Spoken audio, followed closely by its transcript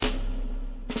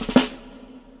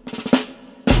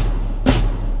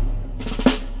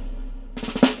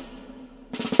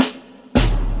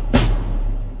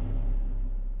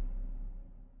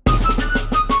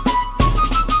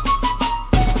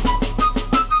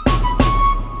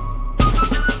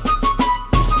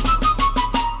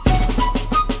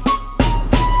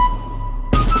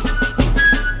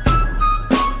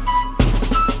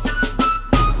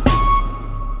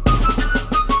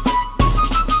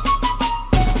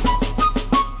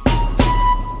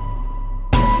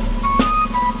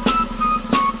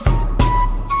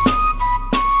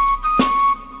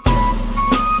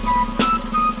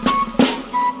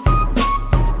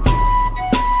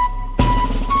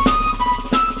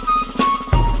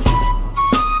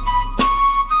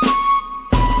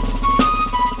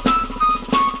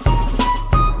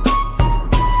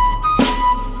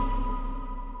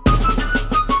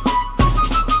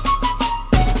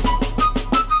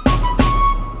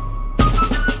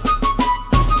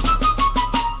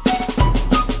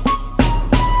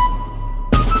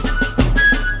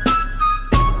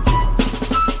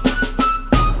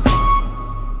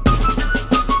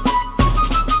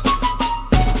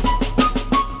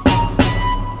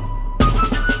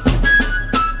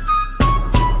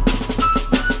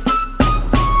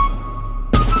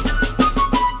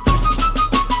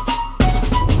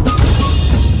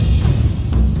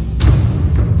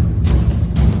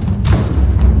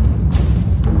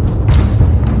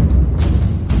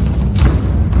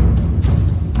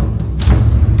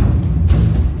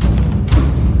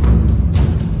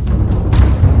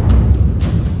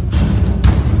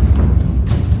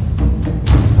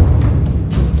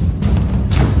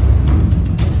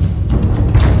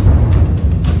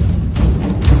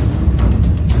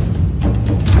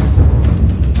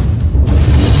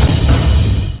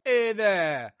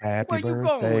Happy Where you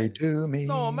birthday going? to me.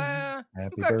 No, man. You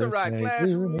Happy got the right birthday to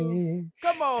classroom. me.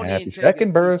 Come on in, Happy take a second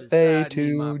seat birthday beside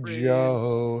me, my to friend.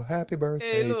 Joe. Happy Hey,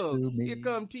 birthday look, to here me.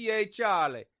 come T.A.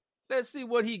 Charlie. Let's see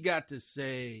what he got to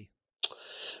say.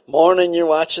 Morning, you're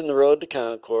watching The Road to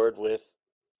Concord with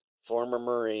former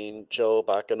Marine Joe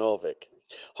Bakanovic.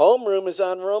 Homeroom is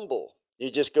on Rumble.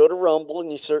 You just go to Rumble and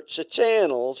you search the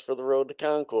channels for The Road to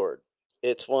Concord.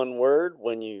 It's one word.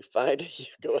 When you find it, you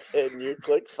go ahead and you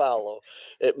click follow.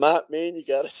 It might mean you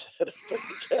got to set up an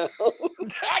account.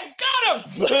 I got him!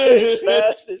 It's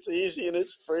fast, it's easy, and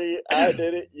it's free. I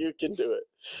did it. You can do it.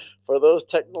 For those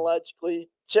technologically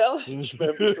challenged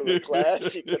members of the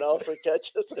class, you can also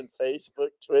catch us on Facebook,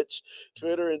 Twitch,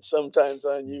 Twitter, and sometimes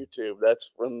on YouTube.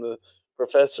 That's when the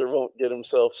professor won't get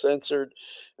himself censored.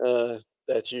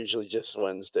 That's usually just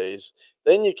Wednesdays.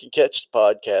 Then you can catch the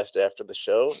podcast after the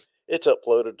show. It's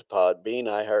uploaded to Podbean,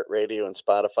 iHeartRadio, and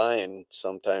Spotify, and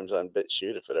sometimes on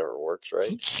BitChute if it ever works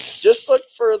right. Just look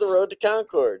for The Road to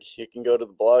Concord. You can go to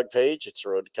the blog page. It's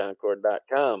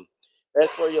roadtoconcord.com.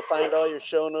 That's where you'll find all your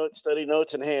show notes, study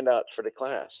notes, and handouts for the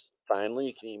class. Finally,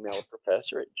 you can email the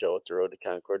professor at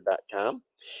joe@theroadtoconcord.com.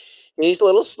 He's a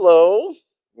little slow.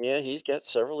 Yeah, he's got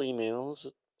several emails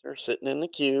that are sitting in the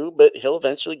queue, but he'll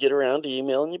eventually get around to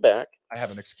emailing you back. I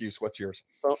have an excuse. What's yours?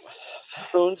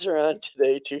 Phones are on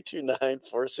today,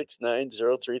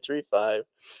 229-469-0335.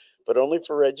 But only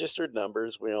for registered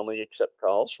numbers. We only accept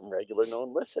calls from regular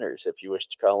known listeners. If you wish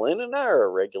to call in and are a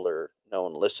regular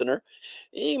known listener,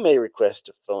 you may request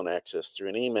phone access through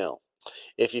an email.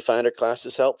 If you find our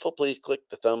classes helpful, please click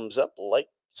the thumbs up, like,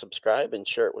 subscribe, and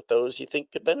share it with those you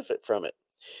think could benefit from it.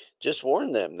 Just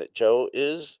warn them that Joe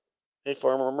is a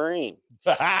former Marine.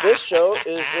 This show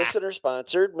is listener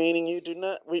sponsored, meaning you do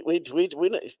not,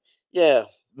 yeah.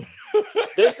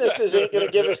 Businesses ain't going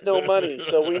to give us no money,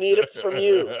 so we need it from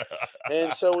you.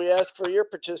 And so we ask for your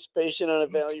participation on a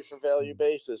value for value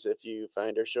basis. If you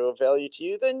find our show of value to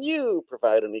you, then you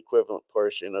provide an equivalent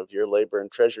portion of your labor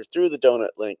and treasure through the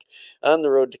donut link on the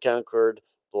Road to Concord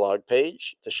blog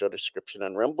page, the show description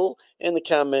on Rumble, and the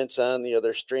comments on the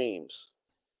other streams.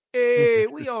 Hey,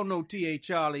 we all know T.A.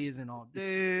 Charlie isn't all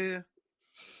there.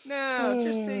 Now,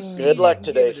 just stay seated. Good luck and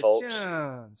today, give it a folks.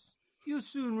 chance. You'll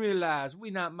soon realize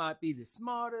we not might be the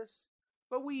smartest,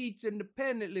 but we each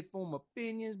independently form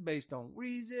opinions based on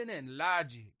reason and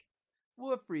logic.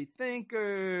 We're free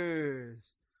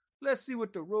thinkers. Let's see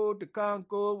what the Road to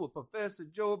Concord with Professor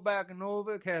Joe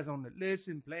Bakanovic has on the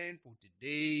lesson plan for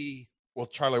today. Well,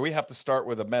 Charlie, we have to start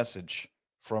with a message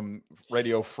from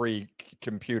Radio Free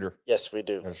Computer. Yes, we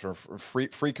do.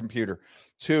 Free Computer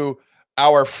to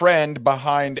our friend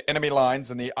behind enemy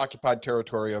lines in the occupied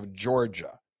territory of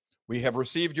Georgia. We have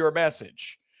received your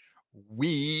message.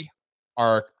 We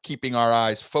are keeping our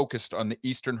eyes focused on the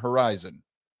eastern horizon,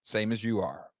 same as you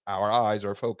are. Our eyes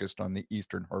are focused on the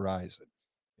eastern horizon.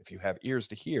 If you have ears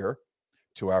to hear,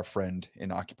 to our friend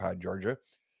in occupied Georgia,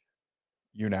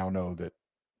 you now know that,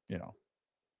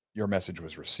 your message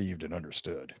was received and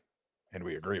understood, and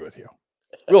we agree with you.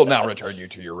 We'll now return you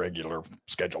to your regular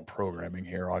scheduled programming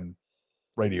here on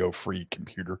Radio Free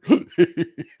Computer.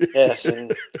 Yes,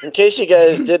 and in case you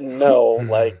guys didn't know,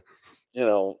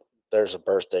 there's a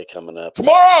birthday coming up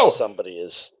tomorrow. Somebody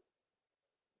is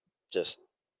just,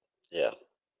 yeah.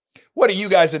 What do you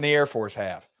guys in the Air Force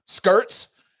have? Skirts?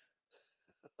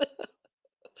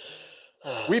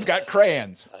 We've got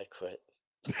crayons. I quit.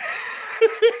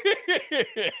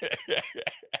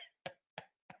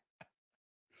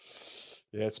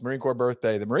 Yeah, it's Marine Corps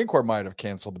birthday. The Marine Corps might have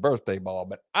canceled the birthday ball,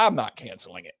 but I'm not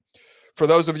canceling it. For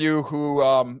those of you who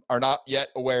are not yet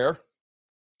aware,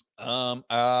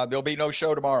 there'll be no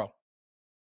show tomorrow,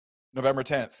 November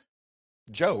 10th.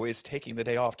 Joe is taking the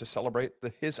day off to celebrate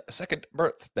his second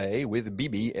birthday with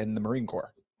BB in the Marine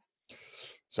Corps.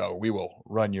 So we will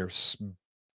run your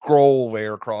scroll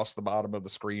there across the bottom of the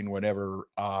screen whenever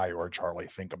I or Charlie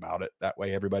think about it. That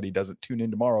way everybody doesn't tune in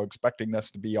tomorrow expecting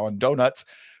us to be on donuts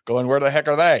going, where the heck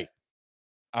are they?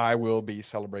 I will be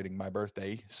celebrating my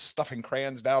birthday, stuffing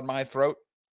crayons down my throat,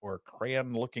 or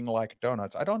crayon looking like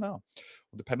donuts. I don't know.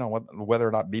 It'll depend on whether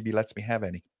or not BB lets me have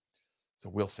any. So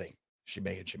we'll see. She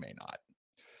may and she may not.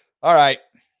 All right.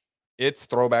 It's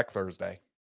Throwback Thursday.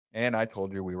 And I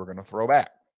told you we were going to throw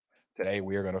back. Today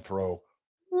we are going to throw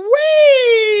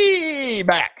way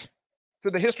back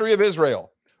to the history of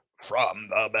Israel from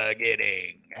the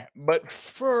beginning. But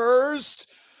first,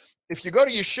 if you go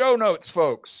to your show notes,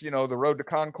 folks, the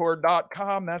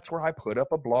roadtoconcord.com, that's where I put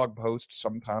up a blog post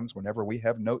sometimes whenever we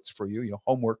have notes for you, your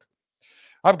homework.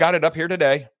 I've got it up here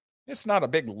today. It's not a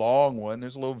big long one.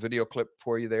 There's a little video clip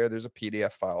for you there. There's a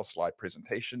PDF file, slide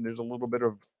presentation. There's a little bit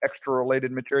of extra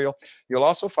related material. You'll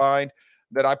also find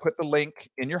that I put the link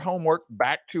in your homework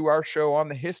back to our show on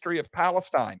the history of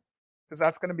Palestine, because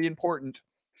that's going to be important.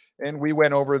 And we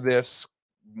went over this,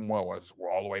 we're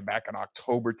all the way back on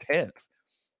October 10th.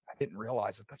 I didn't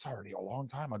realize that that's already a long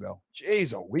time ago.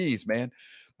 Jeez Louise, man.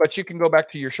 But you can go back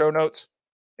to your show notes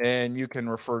and you can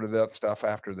refer to that stuff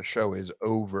after the show is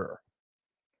over.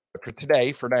 But for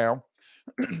today, for now,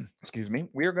 excuse me,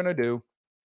 we are going to do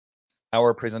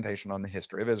our presentation on the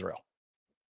history of Israel.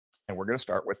 And we're going to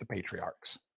start with the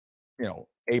patriarchs.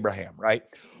 Abraham, right?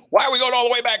 Why are we going all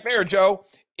the way back there, Joe?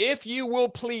 If you will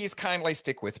please kindly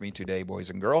stick with me today, boys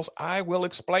and girls, I will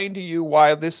explain to you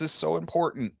why this is so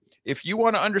important. If you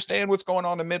want to understand what's going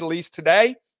on in the Middle East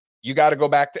today, you got to go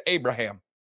back to Abraham.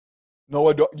 No,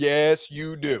 I don't. Yes,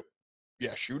 you do.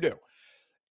 Yes, you do.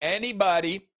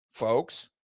 Anybody, folks,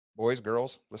 boys,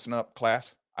 girls, listen up,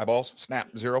 class, eyeballs, snap,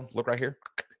 zero, look right here.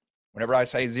 Whenever I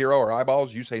say zero or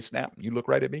eyeballs, you say snap. You look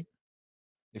right at me.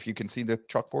 If you can see the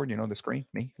chalkboard, the screen,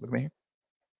 me, look at me here.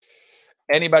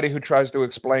 Anybody who tries to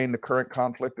explain the current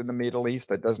conflict in the Middle East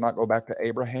that does not go back to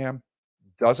Abraham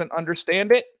doesn't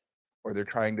understand it, or they're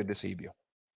trying to deceive you.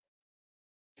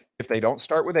 If they don't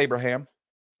start with Abraham,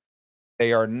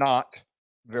 they are not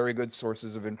very good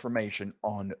sources of information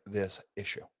on this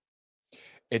issue.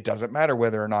 It doesn't matter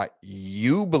whether or not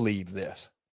you believe this.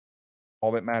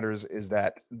 All that matters is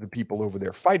that the people over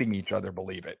there fighting each other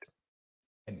believe it.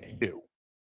 And they do.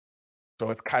 So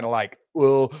it's kind of like,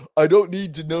 well, I don't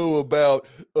need to know about,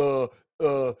 Padme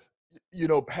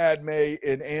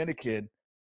and Anakin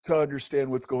to understand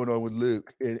what's going on with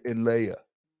Luke and Leia.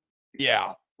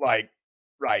 Yeah, right.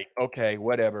 Okay,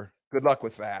 whatever. Good luck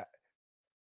with that.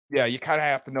 Yeah, you kind of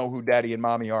have to know who daddy and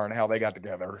mommy are and how they got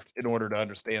together in order to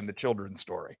understand the children's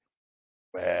story.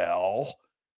 Well,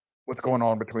 what's going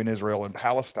on between Israel and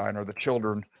Palestine are the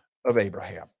children of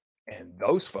Abraham. And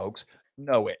those folks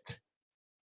know it.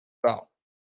 So,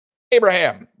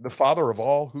 Abraham, the father of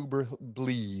all who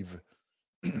believe.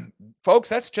 Folks,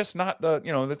 that's just not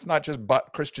that's not just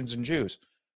Christians and Jews.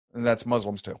 And that's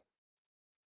Muslims too.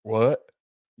 What?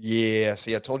 Yeah,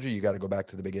 see, I told you got to go back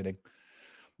to the beginning.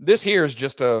 This here is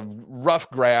just a rough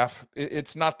graph.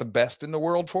 It's not the best in the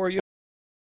world for you.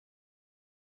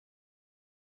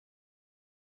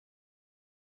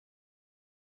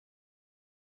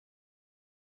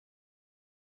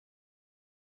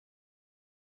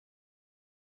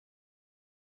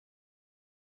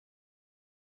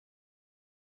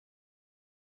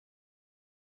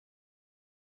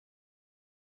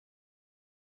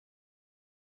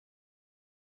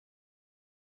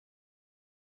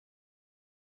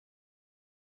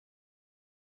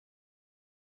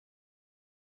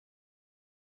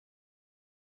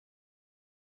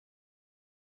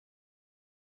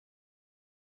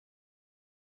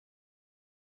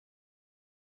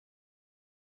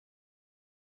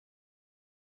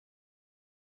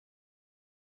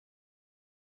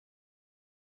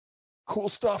 Cool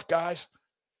stuff, guys.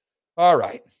 All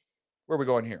right. Where are we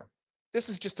going here? This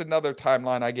is just another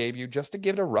timeline I gave you just to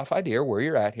give it a rough idea where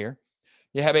you're at here.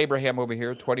 You have Abraham over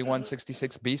here,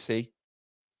 2166 BC.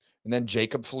 And then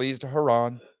Jacob flees to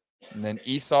Haran. And then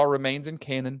Esau remains in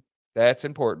Canaan. That's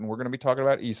important. We're going to be talking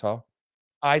about Esau.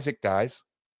 Isaac dies.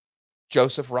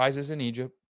 Joseph rises in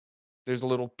Egypt. There's a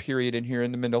little period in here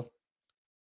in the middle.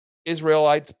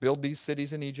 Israelites build these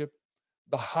cities in Egypt.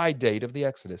 The high date of the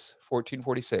Exodus,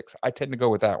 1446. I tend to go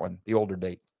with that one, the older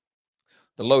date.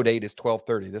 The low date is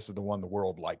 1230. This is the one the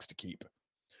world likes to keep.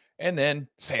 And then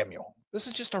Samuel. This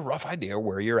is just a rough idea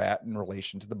where you're at in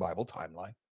relation to the Bible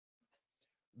timeline.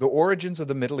 The origins of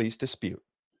the Middle East dispute.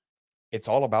 It's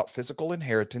all about physical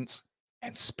inheritance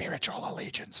and spiritual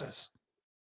allegiances.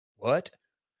 What?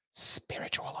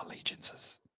 Spiritual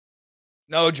allegiances.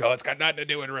 No, Joe, it's got nothing to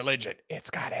do with religion. It's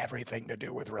got everything to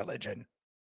do with religion.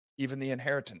 Even the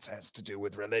inheritance has to do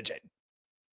with religion.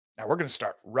 Now we're going to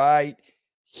start right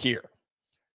here.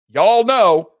 Y'all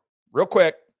know, real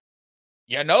quick,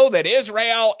 you know that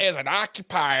Israel is an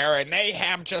occupier and they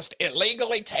have just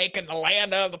illegally taken the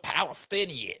land of the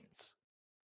Palestinians.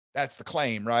 That's the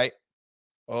claim, right?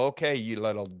 Okay, you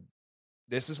little...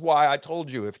 This is why I told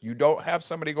you, if you don't have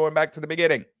somebody going back to the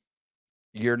beginning,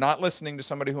 you're not listening to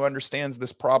somebody who understands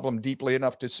this problem deeply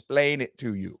enough to explain it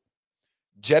to you.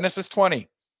 Genesis 20,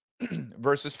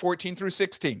 verses 14 through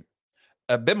 16.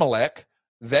 Abimelech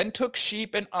then took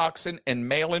sheep and oxen and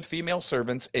male and female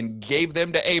servants and gave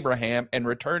them to Abraham and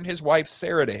returned his wife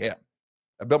Sarah to him.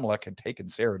 Abimelech had taken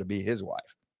Sarah to be his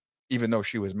wife, even though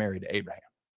she was married to Abraham.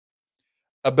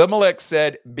 Abimelech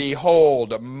said,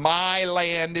 behold, my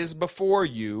land is before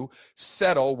you.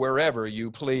 Settle wherever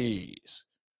you please.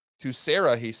 To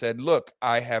Sarah, he said, look,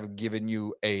 I have given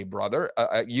you a brother,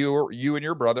 you and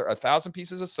your brother, 1,000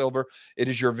 pieces of silver. It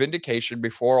is your vindication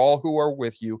before all who are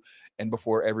with you and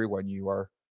before everyone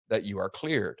that you are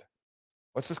cleared.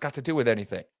 What's this got to do with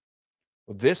anything?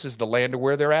 Well, this is the land of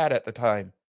where they're at the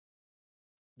time.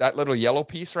 That little yellow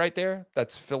piece right there,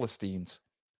 that's Philistines.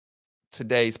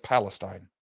 Today's Palestine.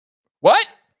 What?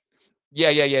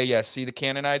 Yeah. See the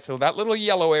Canaanites? So that little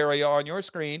yellow area on your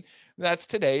screen, that's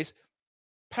today's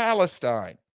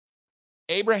Palestine.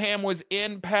 Abraham was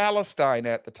in Palestine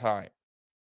at the time.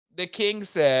 The king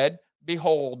said,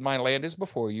 behold, my land is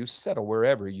before you. Settle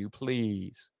wherever you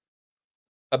please.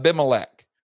 Abimelech.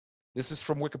 This is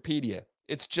from Wikipedia.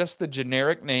 It's just the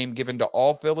generic name given to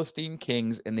all Philistine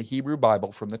kings in the Hebrew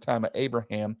Bible from the time of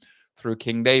Abraham through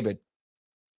King David.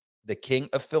 The king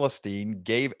of Philistine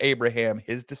gave Abraham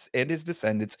and his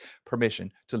descendants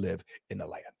permission to live in the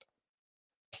land.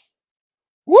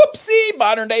 Whoopsie,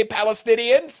 modern day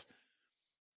Palestinians.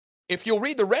 If you'll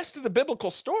read the rest of the biblical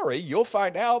story, you'll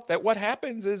find out that what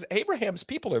happens is Abraham's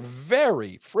people are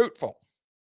very fruitful.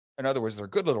 In other words, they're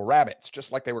good little rabbits,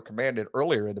 just like they were commanded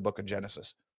earlier in the book of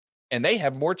Genesis. And they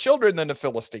have more children than the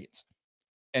Philistines.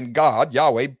 And God,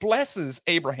 Yahweh, blesses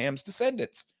Abraham's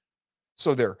descendants.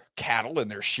 So their cattle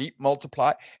and their sheep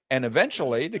multiply. And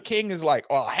eventually the king is like,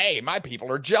 oh, hey, my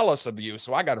people are jealous of you,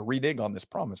 so I got to renege on this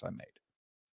promise I made.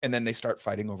 And then they start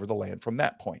fighting over the land from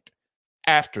that point,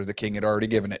 after the king had already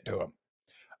given it to him.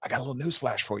 I got a little news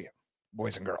flash for you,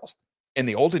 boys and girls. In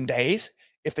the olden days,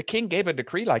 if the king gave a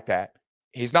decree like that,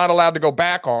 he's not allowed to go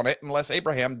back on it unless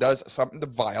Abraham does something to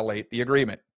violate the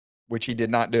agreement, which he did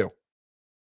not do.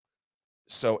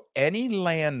 So any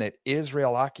land that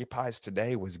Israel occupies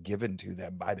today was given to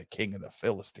them by the king of the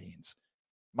Philistines,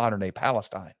 modern day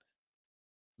Palestine,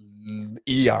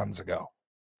 eons ago.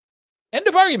 End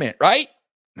of argument, right?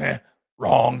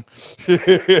 Wrong.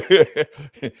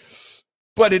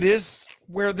 But it is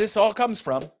where this all comes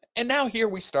from. And now here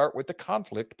we start with the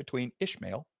conflict between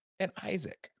Ishmael and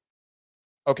Isaac.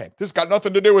 Okay, this got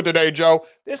nothing to do with today, Joe.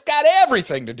 This got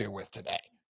everything to do with today.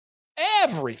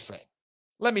 Everything.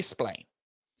 Let me explain.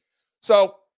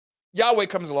 So Yahweh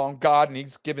comes along, God, and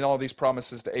he's giving all these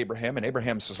promises to Abraham. And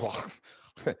Abraham says, well,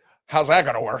 how's that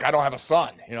going to work? I don't have a son,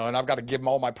 and I've got to give him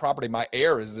all my property. My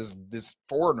heir is this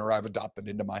foreigner I've adopted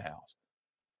into my house.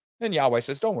 Then Yahweh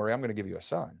says, don't worry, I'm going to give you a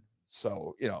son.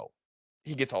 So,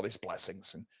 he gets all these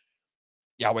blessings. And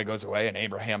Yahweh goes away, and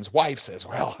Abraham's wife says,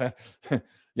 well,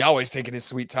 Yahweh's taking his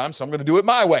sweet time, so I'm going to do it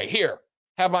my way. Here,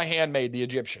 have my handmaid, the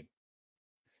Egyptian.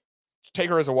 Take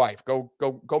her as a wife. Go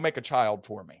make a child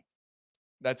for me.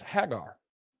 That's Hagar,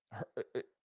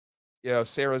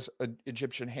 Sarah's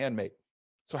Egyptian handmaid.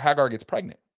 So Hagar gets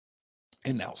pregnant.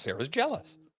 And now Sarah's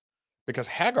jealous because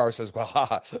Hagar says,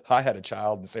 well, I had a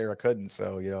child and Sarah couldn't.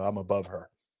 So, I'm above her.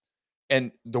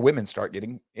 And the women start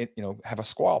getting, have a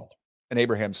squabble. And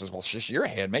Abraham says, well, she's your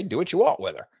handmaid. Do what you want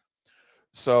with her.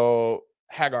 So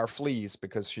Hagar flees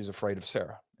because she's afraid of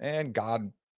Sarah. And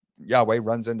Yahweh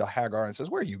runs into Hagar and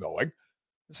says, where are you going?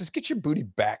 He says, get your booty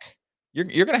back.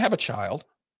 You're going to have a child.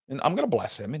 And I'm going to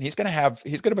bless him. And he's going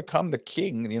to become the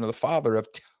king, the father of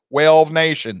 12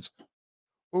 nations.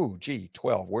 Ooh,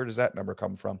 12. Where does that number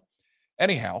come from?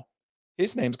 Anyhow,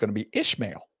 his name's going to be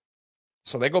Ishmael.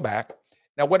 So they go back.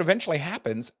 Now, what eventually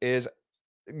happens is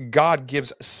God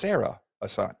gives Sarah a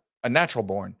son, a natural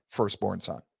born, firstborn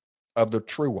son of the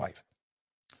true wife.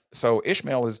 So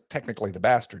Ishmael is technically the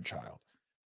bastard child.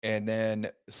 And then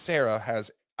Sarah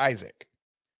has Isaac.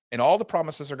 And all the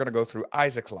promises are going to go through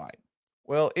Isaac's line.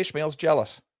 Well, Ishmael's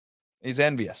jealous. He's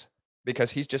envious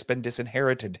because he's just been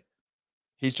disinherited.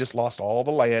 He's just lost all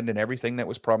the land and everything that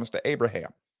was promised to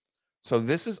Abraham. So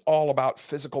this is all about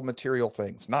physical, material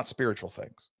things, not spiritual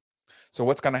things. So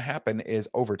what's going to happen is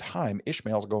over time,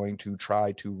 Ishmael's going to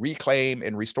try to reclaim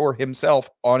and restore himself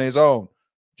on his own,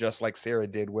 just like Sarah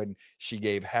did when she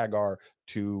gave Hagar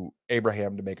to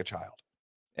Abraham to make a child.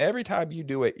 Every time you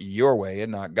do it your way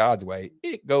and not God's way,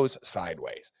 it goes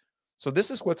sideways. So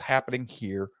this is what's happening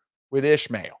here with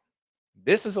Ishmael.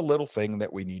 This is a little thing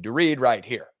that we need to read right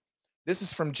here. This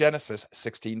is from Genesis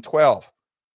 16:12.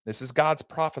 This is God's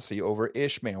prophecy over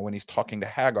Ishmael when he's talking to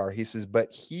Hagar. He says,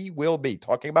 but he will be,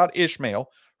 talking about Ishmael,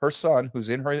 her son, who's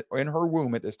in her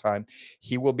womb at this time,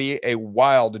 he will be a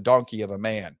wild donkey of a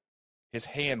man. His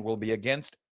hand will be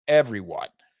against everyone,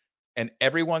 and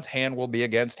everyone's hand will be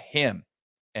against him,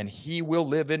 and he will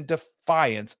live in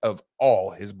defiance of all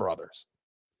his brothers.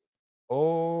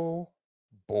 Oh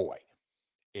boy.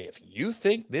 If you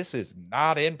think this is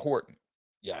not important,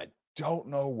 you don't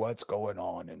know what's going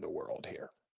on in the world here.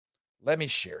 Let me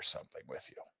share something with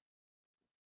you.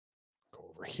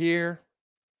 Go over here,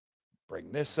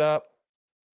 bring this up.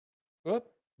 Oop,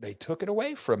 they took it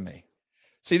away from me.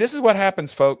 See, this is what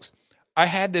happens, folks. I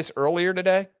had this earlier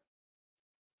today.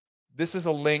 This is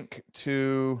a link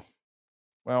to,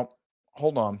 well,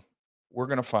 hold on. We're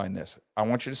going to find this. I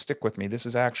want you to stick with me. This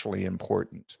is actually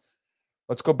important.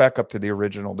 Let's go back up to the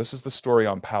original. This is the story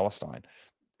on Palestine.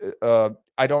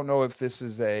 I don't know if this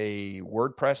is a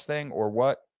WordPress thing or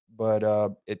what, but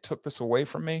it took this away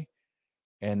from me.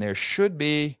 And there should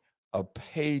be a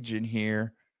page in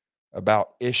here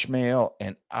about Ishmael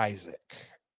and Isaac.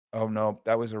 Oh, no,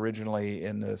 that was originally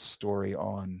in the story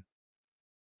on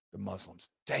the Muslims.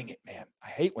 Dang it, man. I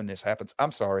hate when this happens.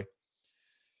 I'm sorry.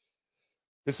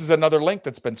 This is another link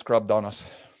that's been scrubbed on us.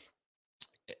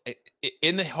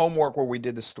 In the homework where we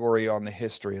did the story on the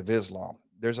history of Islam,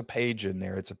 there's a page in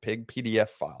there. It's a big PDF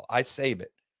file. I save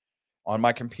it on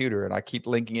my computer and I keep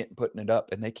linking it and putting it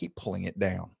up, and they keep pulling it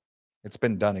down. It's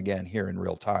been done again here in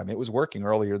real time. It was working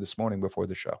earlier this morning before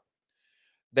the show.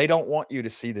 They don't want you to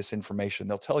see this information.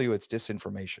 They'll tell you it's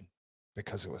disinformation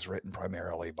because it was written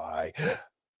primarily by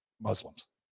Muslims.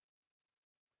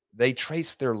 They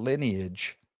trace their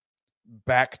lineage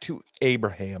back to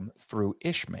Abraham through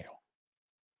Ishmael.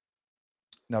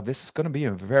 Now, this is going to be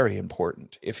very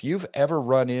important. If you've ever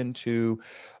run into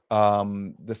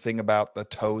the thing about the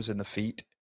toes and the feet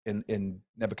in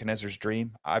Nebuchadnezzar's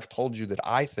dream, I've told you that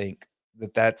I think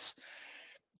that that's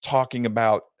talking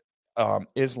about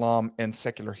Islam and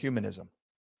secular humanism.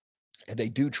 And they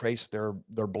do trace their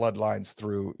bloodlines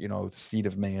through, the seed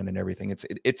of man and everything.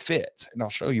 It fits, and I'll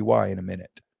show you why in a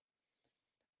minute.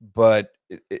 But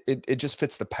it just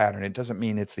fits the pattern. It doesn't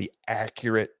mean it's the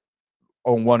accurate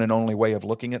one and only way of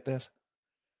looking at this.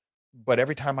 But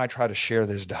every time I try to share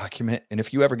this document, and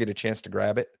if you ever get a chance to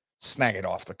grab it, snag it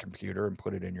off the computer and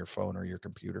put it in your phone or your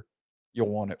computer. You'll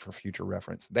want it for future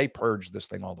reference. They purge this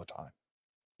thing all the time.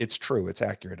 It's true. It's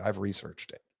accurate. I've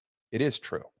researched it. It is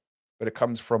true, but it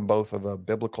comes from both of a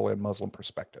biblical and Muslim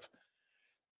perspective.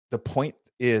 The point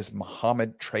is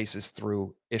Muhammad traces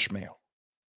through Ishmael.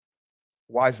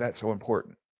 Why is that so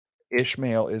important?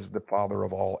 Ishmael is the father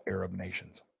of all Arab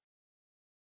nations.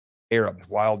 Arabs,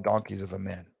 wild donkeys of a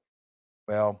men.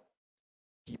 Well,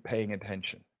 keep paying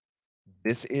attention.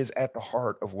 This is at the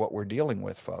heart of what we're dealing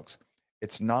with, folks.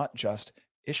 It's not just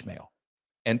Ishmael.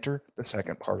 Enter the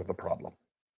second part of the problem.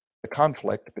 The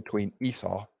conflict between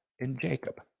Esau and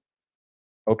Jacob.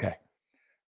 Okay.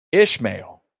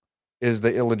 Ishmael is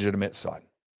the illegitimate son,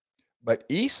 but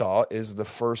Esau is the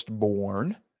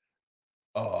firstborn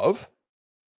of,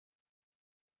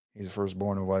 he's the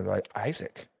firstborn of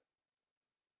Isaac.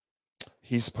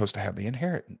 He's supposed to have the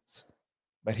inheritance,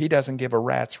 but he doesn't give a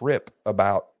rat's rip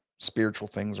about spiritual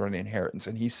things or an inheritance.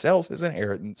 And he sells his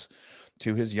inheritance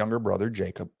to his younger brother,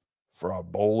 Jacob, for a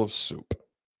bowl of soup.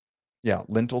 Yeah,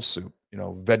 lentil soup,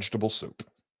 vegetable soup.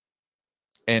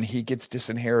 And he gets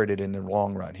disinherited in the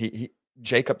long run.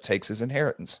 Jacob takes his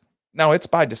inheritance. Now, it's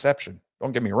by deception.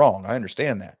 Don't get me wrong. I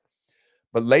understand that.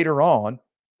 But later on,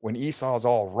 when Esau's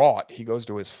all wrought, he goes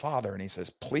to his father and he says,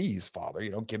 please, father,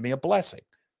 give me a blessing.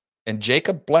 And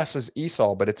Jacob blesses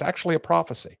Esau, but it's actually a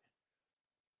prophecy.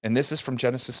 And this is from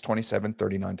Genesis 27,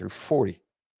 39 through 40. It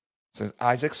says,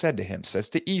 Isaac said to him, says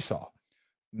to Esau,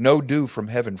 no dew from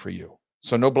heaven for you.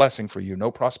 So no blessing for you,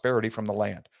 no prosperity from the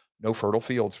land, no fertile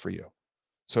fields for you.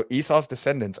 So Esau's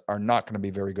descendants are not going to be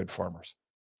very good farmers.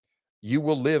 You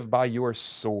will live by your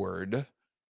sword,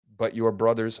 but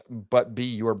be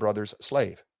your brother's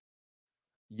slave.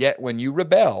 Yet when you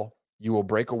rebel, you will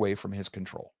break away from his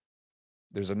control.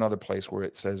 There's another place where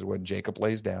it says when Jacob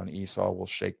lays down, Esau will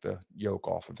shake the yoke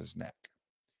off of his neck.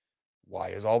 Why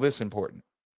is all this important?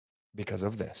 Because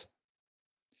of this.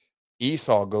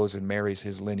 Esau goes and marries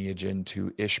his lineage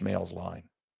into Ishmael's line.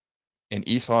 And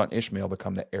Esau and Ishmael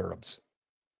become the Arabs.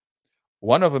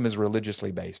 One of them is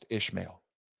religiously based, Ishmael.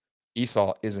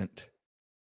 Esau isn't.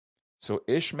 So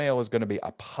Ishmael is going to be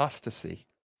apostasy.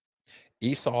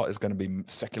 Esau is going to be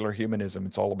secular humanism.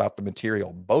 It's all about the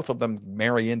material. Both of them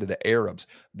marry into the Arabs.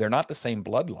 They're not the same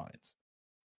bloodlines.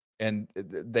 And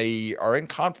they are in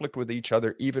conflict with each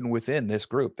other, even within this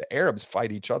group. The Arabs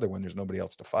fight each other when there's nobody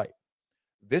else to fight.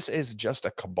 This is just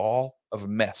a cabal of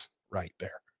mess right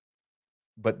there.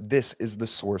 But this is the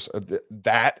source of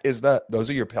those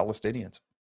are your Palestinians.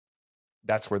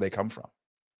 That's where they come from.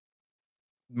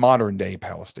 Modern day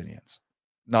Palestinians,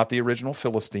 not the original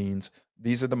Philistines.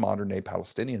 These are the modern day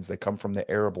Palestinians. They come from the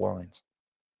Arab lines.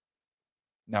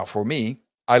 Now, for me,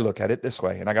 I look at it this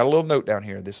way, and I got a little note down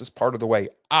here. This is part of the way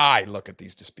I look at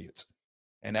these disputes.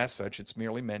 And as such, it's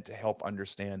merely meant to help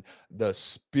understand the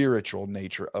spiritual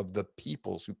nature of the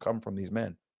peoples who come from these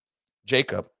men.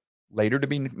 Jacob, later to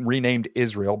be renamed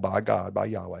Israel by God, by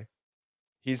Yahweh,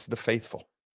 he's the faithful.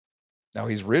 Now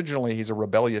he's a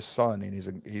rebellious son, and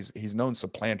he's known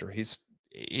supplanter. He's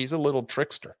a little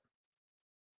trickster,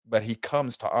 but he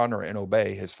comes to honor and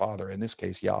obey his father, in this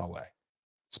case Yahweh,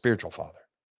 spiritual father.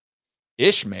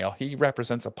 Ishmael, he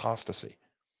represents apostasy.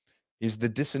 He's the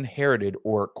disinherited,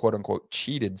 or quote unquote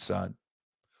cheated son,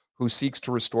 who seeks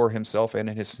to restore himself and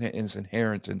his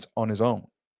inheritance on his own.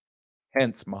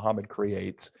 Hence, Muhammad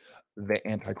creates the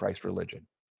Antichrist religion.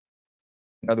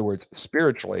 In other words,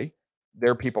 spiritually,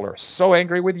 their people are so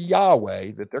angry with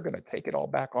Yahweh that they're going to take it all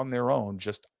back on their own,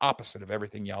 just opposite of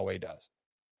everything Yahweh does.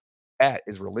 That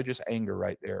is religious anger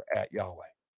right there at Yahweh.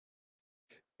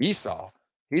 Esau,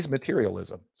 he's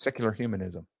materialism, secular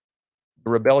humanism. The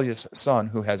rebellious son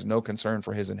who has no concern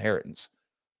for his inheritance.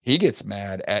 He gets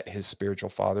mad at his spiritual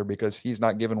father because he's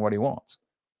not given what he wants.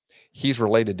 He's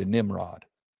related to Nimrod.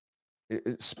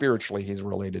 Spiritually, he's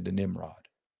related to Nimrod,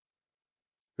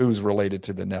 who's related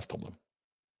to the Nephilim.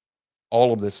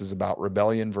 All of this is about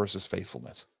rebellion versus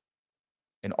faithfulness.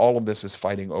 And all of this is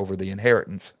fighting over the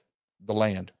inheritance, the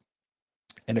land.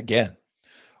 And again,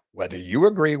 whether you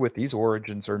agree with these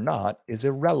origins or not is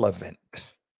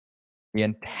irrelevant. The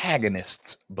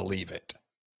antagonists believe it.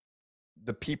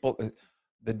 The people,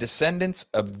 the descendants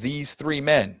of these three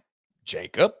men,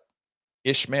 Jacob,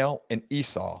 Ishmael, and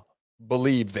Esau,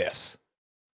 believe this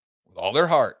with all their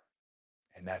heart.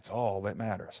 And that's all that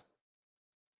matters.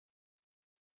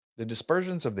 The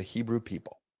dispersions of the Hebrew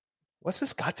people. What's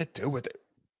this got to do with it?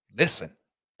 Listen,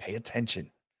 pay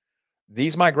attention.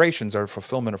 These migrations are a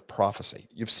fulfillment of prophecy.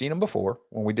 You've seen them before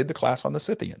when we did the class on the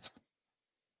Scythians.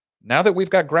 Now that we've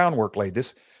got groundwork laid,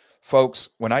 this, folks,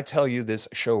 when I tell you this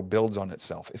show builds on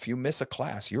itself, if you miss a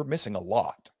class, you're missing a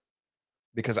lot,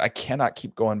 because I cannot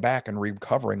keep going back and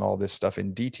recovering all this stuff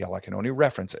in detail. I can only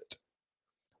reference it.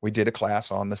 We did a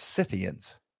class on the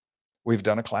Scythians. We've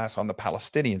done a class on the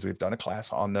Palestinians. We've done a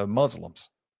class on the Muslims.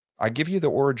 I give you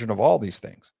the origin of all these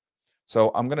things.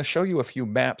 So I'm going to show you a few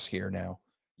maps here now.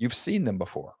 You've seen them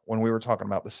before when we were talking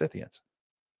about the Scythians.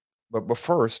 But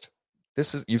first,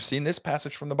 you've seen this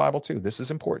passage from the Bible too. This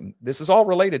is important. This is all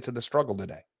related to the struggle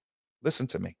today. Listen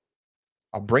to me.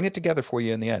 I'll bring it together for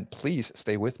you in the end. Please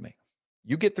stay with me.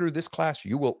 You get through this class,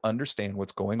 you will understand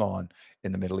what's going on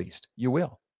in the Middle East. You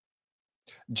will.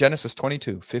 Genesis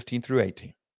 22, 15 through 18.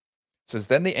 It says,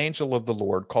 then the angel of the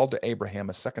Lord called to Abraham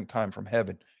a second time from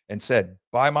heaven and said,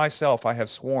 by myself I have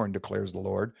sworn, declares the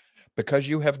Lord, because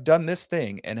you have done this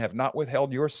thing and have not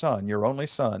withheld your son, your only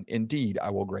son, indeed, I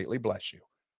will greatly bless you.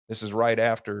 This is right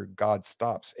after God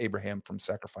stops Abraham from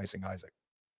sacrificing Isaac.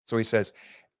 So he says,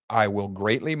 I will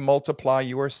greatly multiply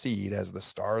your seed as the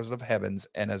stars of heavens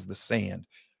and as the sand,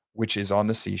 which is on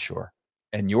the seashore.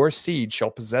 And your seed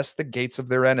shall possess the gates of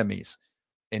their enemies.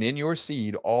 And in your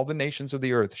seed, all the nations of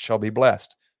the earth shall be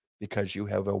blessed, because you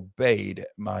have obeyed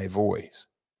my voice.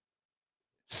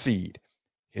 Seed,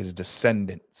 his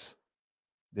descendants.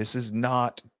 This is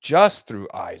not just through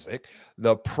Isaac.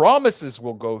 The promises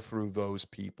will go through those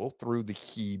people, through the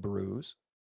Hebrews.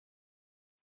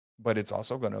 But it's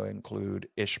also going to include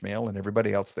Ishmael and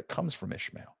everybody else that comes from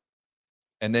Ishmael.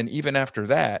 And then even after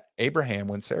that, Abraham,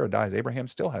 when Sarah dies, Abraham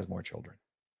still has more children.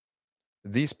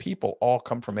 These people all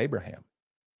come from Abraham.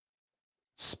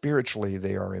 Spiritually,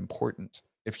 they are important.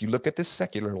 If you look at this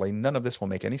secularly, none of this will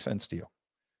make any sense to you.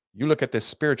 You look at this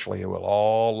spiritually, it will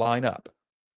all line up.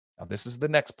 Now, this is the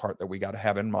next part that we got to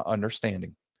have in my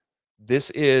understanding. This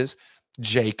is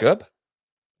Jacob,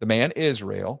 the man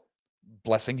Israel,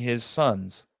 blessing his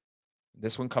sons.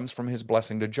 This one comes from his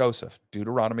blessing to Joseph,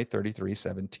 Deuteronomy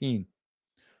 33:17.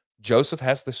 Joseph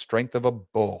has the strength of a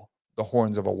bull, the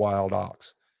horns of a wild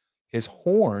ox. His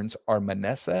horns are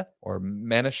Manasseh or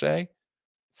Manasseh,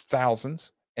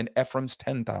 thousands, and Ephraim's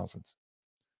 10,000s.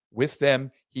 With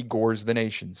them, he gores the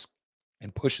nations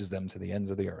and pushes them to the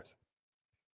ends of the earth.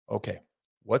 Okay,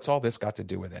 what's all this got to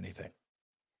do with anything?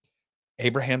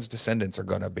 Abraham's descendants are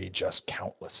going to be just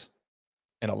countless.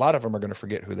 And a lot of them are going to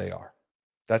forget who they are.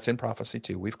 That's in prophecy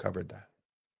too. We've covered that.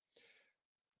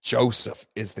 Joseph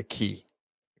is the key,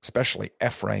 especially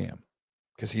Ephraim,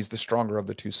 because he's the stronger of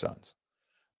the two sons.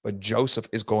 But Joseph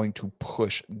is going to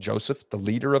push, Joseph, the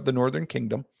leader of the northern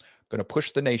kingdom, going to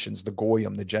push the nations, the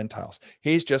Goyim, the Gentiles.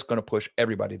 He's just going to push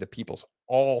everybody, the peoples,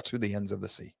 all to the ends of the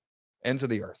sea, ends of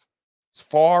the earth, as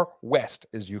far west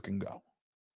as you can go.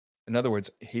 In other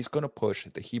words, he's going to push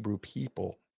the Hebrew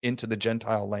people into the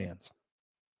Gentile lands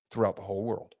throughout the whole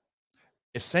world,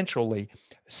 essentially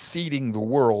seeding the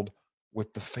world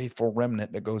with the faithful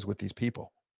remnant that goes with these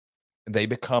people. They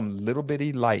become little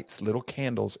bitty lights, little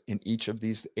candles in each of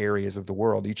these areas of the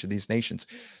world, each of these nations,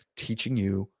 teaching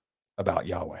you about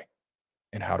Yahweh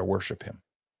and how to worship him.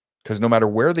 Because no matter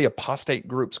where the apostate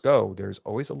groups go, there's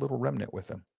always a little remnant with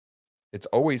them. It's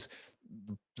always,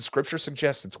 the scripture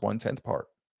suggests it's 1/10 part.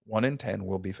 1 in 10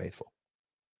 will be faithful.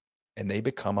 And they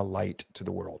become a light to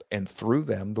the world. And through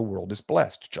them, the world is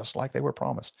blessed, just like they were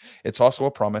promised. It's also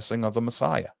a promising of the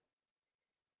Messiah.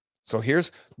 So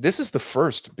this is the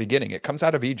first beginning. It comes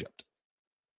out of Egypt.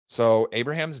 So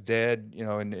Abraham's dead,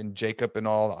 and Jacob and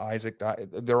all, Isaac died.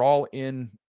 They're all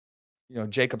in,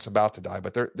 Jacob's about to die,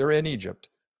 but they're in Egypt.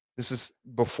 This is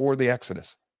before the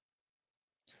Exodus.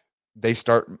 They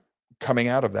start coming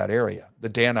out of that area. The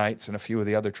Danites and a few of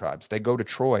the other tribes. They go to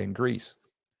Troy in Greece.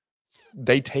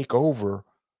 They take over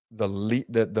the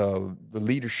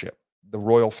leadership, the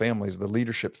royal families, the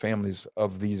leadership families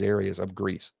of these areas of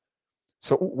Greece.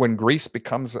 So when Greece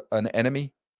becomes an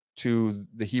enemy to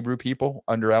the Hebrew people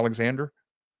under Alexander,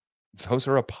 those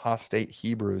are apostate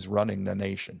Hebrews running the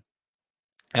nation.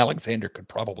 Alexander could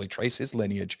probably trace his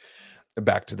lineage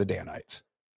back to the Danites.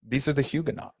 These are the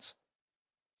Huguenots.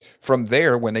 From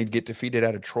there, when they get defeated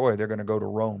out of Troy, they're going to go to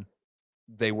Rome.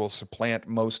 They will supplant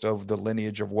most of the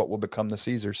lineage of what will become the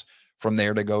Caesars. From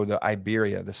there, they go to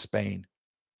Iberia, the Spain.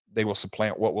 They will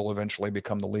supplant what will eventually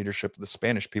become the leadership of the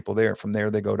Spanish people there. From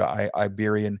there, they go to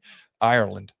Iberian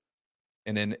Ireland.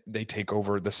 And then they take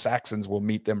over. The Saxons will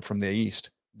meet them from the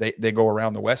east. They go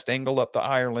around the west angle up to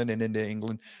Ireland and into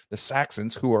England. The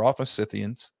Saxons, who are also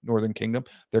Scythians, Northern Kingdom,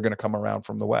 they're going to come around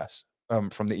from the west,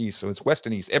 from the east. So it's west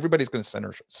and east. Everybody's going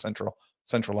to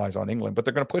centralize on England, but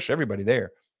they're going to push everybody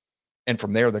there. And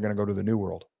from there, they're going to go to the New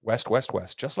World, west, west,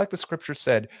 west, just like the scripture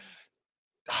said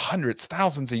hundreds,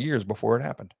 thousands of years before it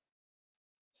happened.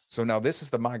 So now this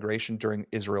is the migration during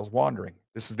Israel's wandering.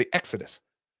 This is the Exodus.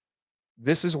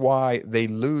 This is why they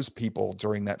lose people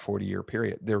during that 40-year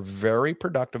period. They're very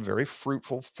productive, very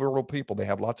fruitful, fertile people. They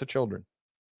have lots of children,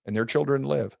 and their children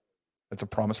live. That's a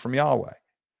promise from Yahweh.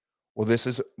 Well, this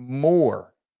is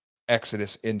more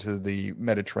Exodus into the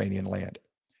Mediterranean land.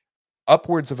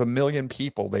 Upwards of 1 million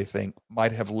people, they think,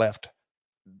 might have left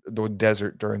the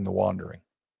desert during the wandering.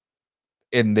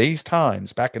 In these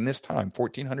times, back in this time,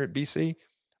 1400 BC,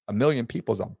 1 million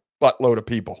people is a buttload of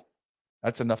people.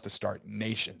 That's enough to start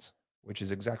nations, which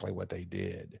is exactly what they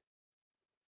did.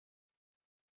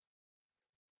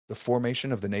 The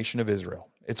formation of the nation of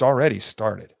Israel. It's already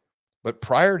started. But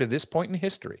prior to this point in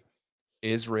history,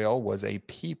 Israel was a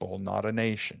people, not a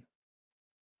nation.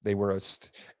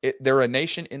 They're a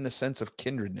nation in the sense of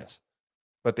kindredness,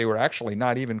 but they were actually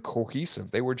not even cohesive.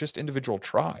 They were just individual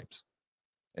tribes.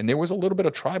 And there was a little bit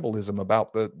of tribalism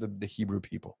about the Hebrew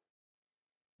people.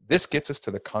 This gets us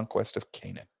to the conquest of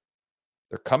Canaan.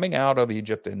 They're coming out of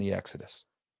Egypt in the Exodus.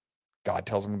 God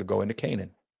tells them to go into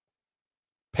Canaan.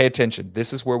 Pay attention.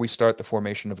 This is where we start the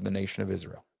formation of the nation of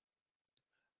Israel.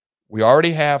 We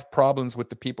already have problems with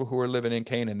the people who are living in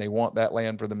Canaan. They want that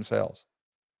land for themselves.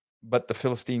 But the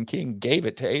Philistine king gave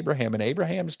it to Abraham, and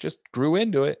Abraham's just grew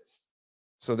into it.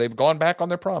 So they've gone back on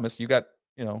their promise. You got,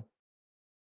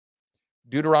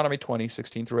 Deuteronomy 20,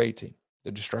 16 through 18,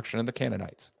 the destruction of the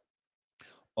Canaanites.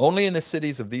 Only in the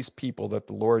cities of these people that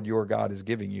the Lord your God is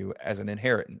giving you as an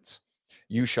inheritance,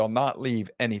 you shall not leave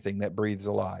anything that breathes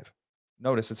alive.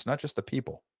 Notice it's not just the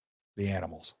people, the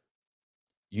animals.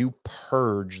 You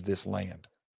purge this land.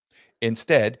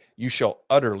 Instead, you shall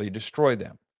utterly destroy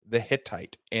them, the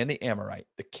Hittite and the Amorite,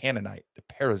 the Canaanite, the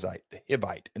Perizzite, the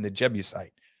Hivite, and the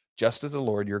Jebusite, just as the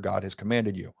Lord your God has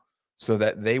commanded you, so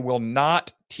that they will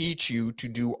not teach you to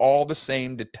do all the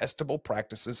same detestable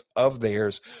practices of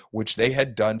theirs, which they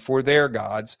had done for their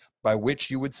gods, by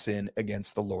which you would sin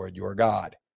against the Lord your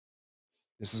God.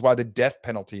 This is why the death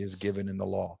penalty is given in the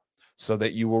law, so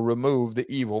that you will remove the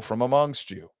evil from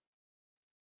amongst you.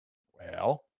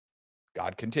 Well,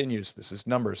 God continues. This is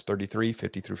Numbers 33,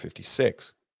 50 through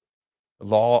 56. The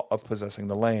law of possessing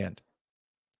the land.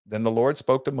 Then the Lord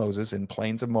spoke to Moses in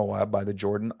plains of Moab by the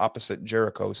Jordan opposite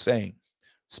Jericho, saying,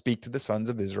 Speak to the sons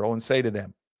of Israel and say to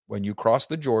them, When you cross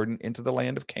the Jordan into the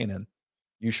land of Canaan,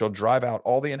 you shall drive out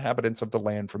all the inhabitants of the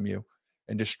land from you,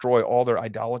 and destroy all their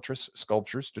idolatrous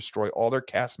sculptures, destroy all their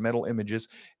cast metal images,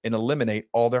 and eliminate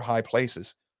all their high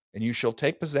places. And you shall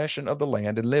take possession of the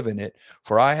land and live in it,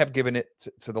 for I have given it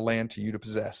to the land to you to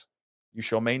possess. You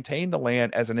shall maintain the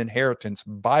land as an inheritance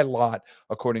by lot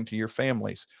according to your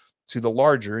families. To the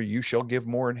larger you shall give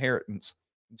more inheritance.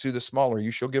 To the smaller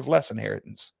you shall give less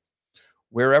inheritance.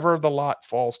 Wherever the lot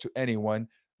falls to anyone,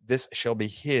 this shall be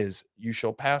his. You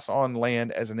shall pass on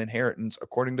land as an inheritance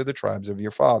according to the tribes of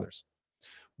your fathers.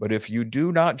 But if you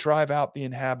do not drive out the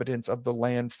inhabitants of the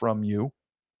land from you,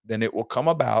 then it will come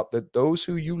about that those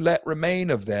who you let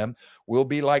remain of them will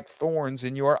be like thorns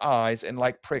in your eyes and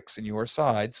like pricks in your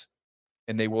sides,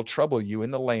 and they will trouble you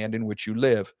in the land in which you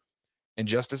live. And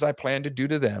just as I plan to do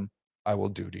to them, I will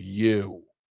do to you.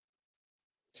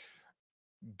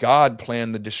 God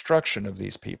planned the destruction of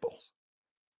these peoples.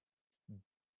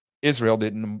 Israel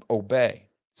didn't obey,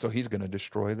 so he's going to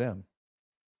destroy them.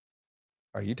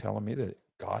 Are you telling me that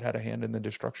God had a hand in the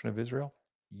destruction of Israel?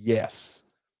 Yes,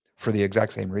 for the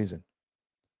exact same reason.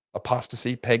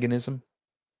 Apostasy, paganism,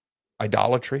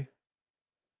 idolatry.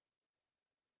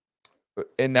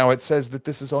 And now it says that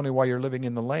this is only while you're living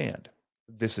in the land.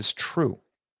 This is true.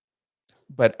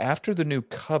 But after the new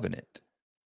covenant,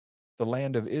 the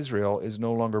land of Israel is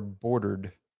no longer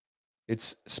bordered.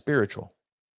 It's spiritual.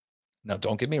 Now,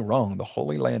 don't get me wrong. The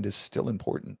Holy Land is still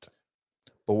important.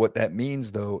 But what that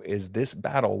means, though, is this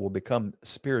battle will become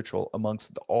spiritual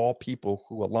amongst all people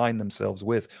who align themselves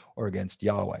with or against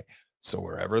Yahweh. So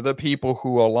wherever the people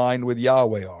who align with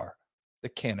Yahweh are, the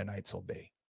Canaanites will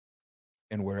be.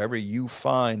 And wherever you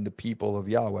find the people of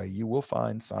Yahweh, you will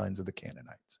find signs of the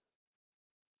Canaanites.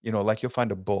 You know, like you'll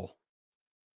find a bull,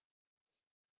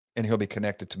 and he'll be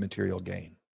connected to material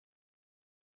gain.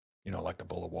 You know, like the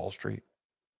bull of Wall Street.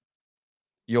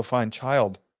 You'll find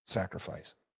child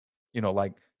sacrifice. You know,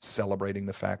 like celebrating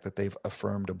the fact that they've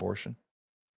affirmed abortion.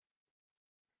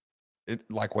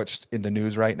 Like what's in the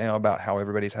news right now about how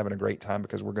everybody's having a great time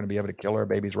because we're going to be able to kill our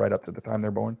babies right up to the time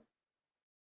they're born.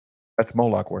 That's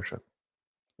Moloch worship.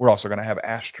 We're also going to have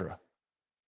Astra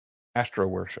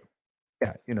worship.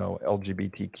 Yeah, you know,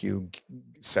 LGBTQ,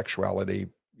 sexuality,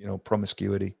 you know,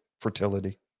 promiscuity,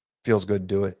 fertility. Feels good,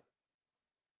 do it.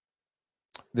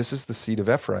 This is the seed of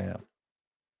Ephraim,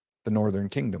 the northern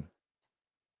kingdom.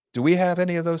 Do we have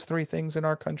any of those three things in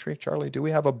our country, Charlie? Do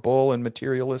we have a bull and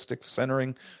materialistic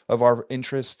centering of our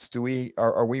interests?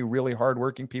 Are we really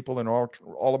hardworking people and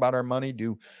all about our money?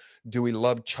 Do we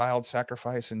love child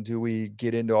sacrifice, and do we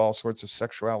get into all sorts of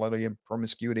sexuality and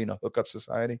promiscuity in a hookup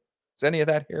society? Is any of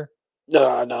that here?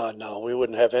 No. We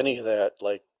wouldn't have any of that.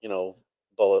 Like,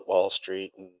 Bullet Wall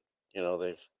Street, and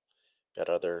they've got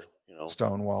other,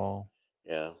 Stonewall,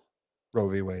 yeah. Roe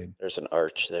v. Wade. There's an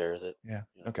arch there that. Yeah.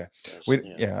 you know, Okay. there's-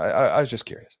 I was just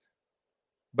curious.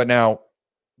 But now,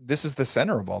 this is the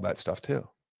center of all that stuff too,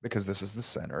 because this is the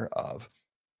center of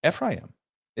Ephraim,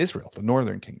 Israel, the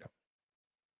northern kingdom.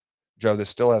 Joe, this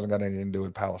still hasn't got anything to do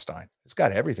with Palestine. It's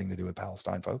got everything to do with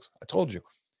Palestine, folks. I told you.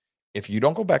 If you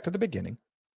don't go back to the beginning,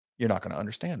 you're not going to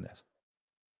understand this.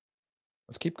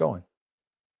 Let's keep going.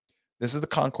 This is the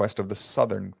conquest of the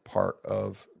southern part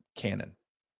of Canaan.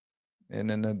 And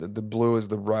then the blue is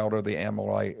the route of the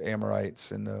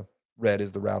Amorites, and the red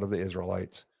is the route of the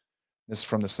Israelites. This is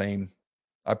from the same.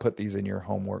 I put these in your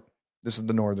homework. This is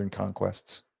the northern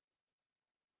conquests.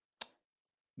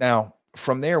 Now,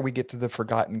 from there, we get to the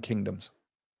forgotten kingdoms.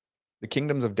 The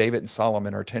kingdoms of David and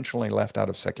Solomon are intentionally left out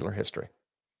of secular history.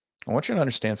 I want you to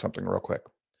understand something real quick.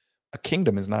 A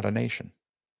kingdom is not a nation.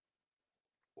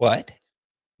 What?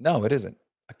 No, it isn't.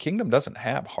 A kingdom doesn't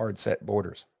have hard set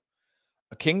borders.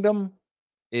 A kingdom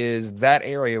is that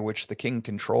area which the king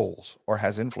controls or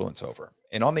has influence over.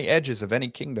 And on the edges of any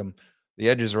kingdom, the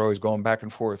edges are always going back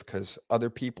and forth because other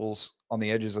peoples on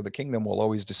the edges of the kingdom will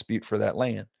always dispute for that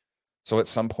land. So at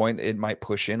some point, it might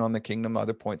push in on the kingdom.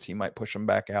 Other points, he might push them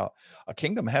back out. A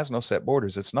kingdom has no set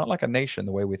borders. It's not like a nation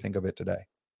the way we think of it today.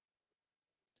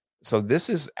 So this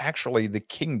is actually the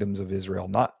kingdoms of Israel,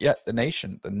 not yet the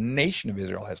nation. The nation of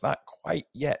Israel has not quite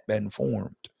yet been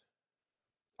formed.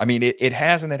 I mean, it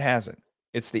has and it hasn't.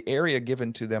 It's the area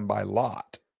given to them by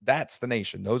Lot. That's the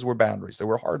nation. Those were boundaries. There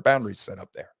were hard boundaries set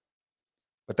up there.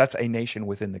 But that's a nation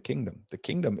within the kingdom. The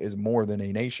kingdom is more than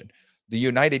a nation. The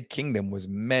United Kingdom was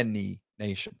many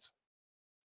nations.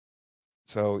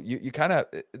 So you kind of,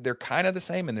 they're kind of the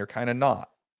same and they're kind of not.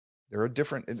 They're a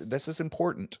different, this is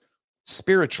important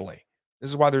spiritually. This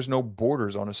is why there's no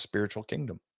borders on a spiritual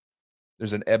kingdom.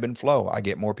 There's an ebb and flow. I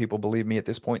get more people believe me at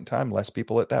this point in time, less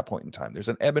people at that point in time. There's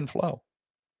an ebb and flow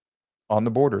on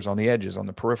the borders, on the edges, on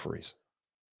the peripheries.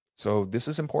 So this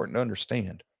is important to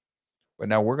understand. But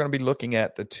now we're going to be looking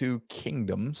at the two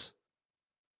kingdoms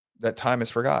that time is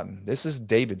forgotten. This is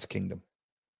David's kingdom.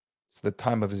 It's the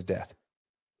time of his death.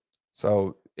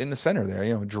 So in the center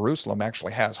there, Jerusalem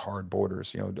actually has hard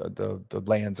borders, the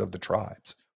lands of the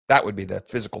tribes. That would be the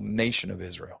physical nation of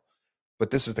Israel.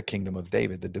 But this is the kingdom of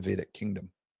David, the Davidic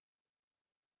kingdom.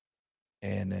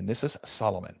 And then this is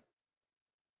Solomon.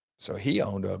 So he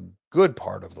owned a good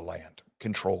part of the land,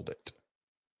 controlled it.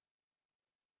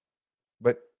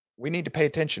 But we need to pay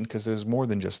attention because there's more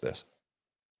than just this.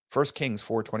 1 Kings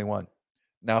 4:21.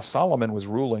 Now Solomon was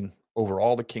ruling over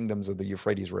all the kingdoms of the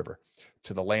Euphrates River,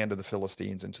 to the land of the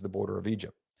Philistines and to the border of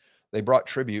Egypt. They brought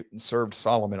tribute and served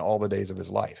Solomon all the days of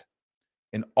his life.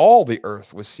 And all the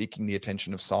earth was seeking the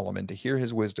attention of Solomon to hear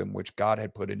his wisdom, which God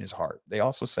had put in his heart. They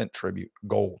also sent tribute,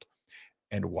 gold,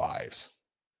 and wives.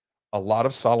 A lot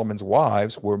of Solomon's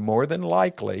wives were more than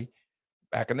likely,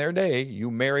 back in their day, you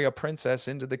marry a princess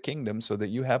into the kingdom so that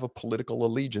you have a political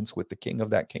allegiance with the king of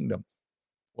that kingdom.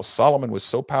 Well, Solomon was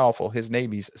so powerful, his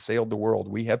navies sailed the world.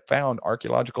 We have found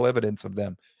archaeological evidence of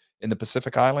them in the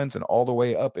Pacific Islands and all the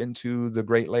way up into the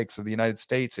Great Lakes of the United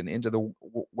States and into the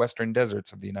western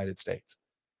deserts of the United States.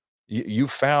 You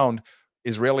found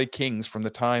Israeli kings from the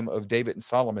time of David and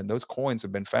Solomon. Those coins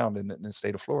have been found in the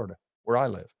state of Florida, where I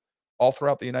live, all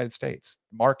throughout the United States.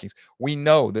 Markings. We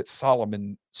know that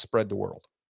Solomon spread the world.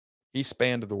 He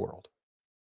spanned the world.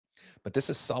 But this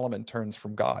is Solomon turns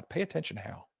from God. Pay attention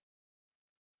how.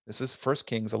 This is 1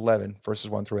 Kings 11, verses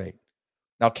 1 through 8.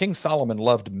 Now, King Solomon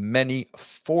loved many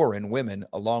foreign women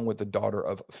along with the daughter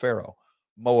of Pharaoh,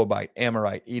 Moabite,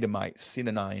 Amorite, Edomite,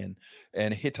 Sinanian,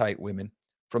 and Hittite women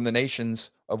from the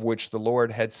nations of which the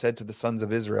Lord had said to the sons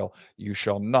of Israel, you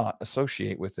shall not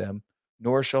associate with them,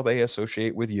 nor shall they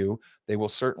associate with you. They will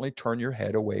certainly turn your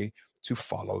head away to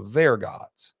follow their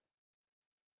gods.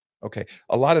 Okay,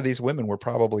 a lot of these women were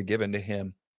probably given to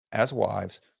him as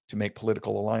wives to make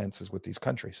political alliances with these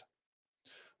countries.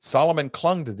 Solomon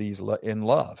clung to these in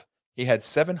love. He had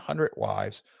 700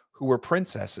 wives who were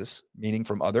princesses, meaning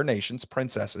from other nations,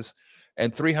 princesses,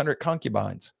 and 300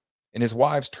 concubines. And his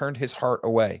wives turned his heart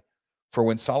away. For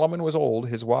when Solomon was old,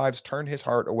 his wives turned his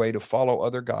heart away to follow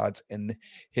other gods, and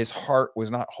his heart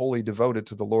was not wholly devoted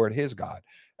to the Lord his God,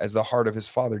 as the heart of his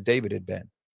father David had been.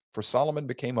 For Solomon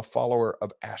became a follower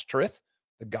of Ashtoreth,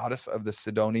 the goddess of the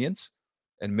Sidonians,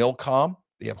 and Milcom,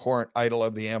 the abhorrent idol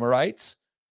of the Amorites.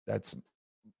 That's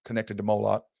connected to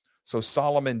Moloch. So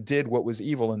Solomon did what was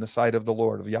evil in the sight of the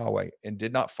Lord of Yahweh and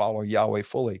did not follow Yahweh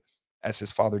fully as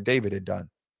his father David had done.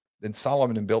 Then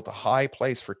Solomon built a high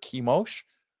place for Chemosh,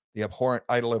 the abhorrent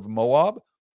idol of Moab,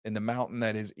 in the mountain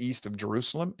that is east of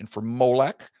Jerusalem, and for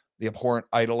Molech, the abhorrent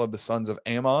idol of the sons of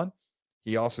Ammon.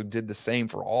 He also did the same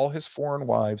for all his foreign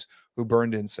wives who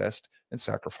burned incense and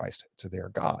sacrificed to their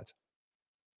gods.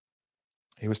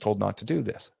 He was told not to do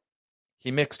this.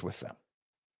 He mixed with them.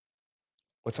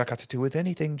 What's that got to do with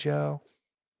anything, Joe?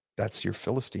 That's your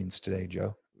Philistines today,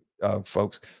 Joe.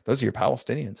 Folks, those are your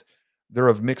Palestinians. They're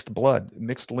of mixed blood,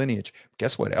 mixed lineage.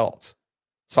 Guess what else?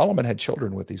 Solomon had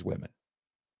children with these women.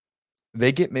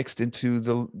 They get mixed into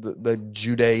the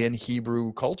Judean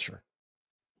Hebrew culture.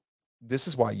 This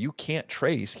is why you can't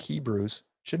trace Hebrews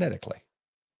genetically,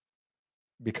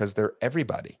 because they're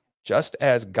everybody, just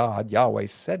as God, Yahweh,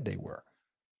 said they were.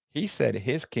 He said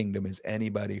his kingdom is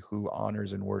anybody who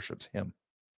honors and worships him.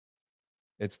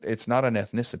 It's not an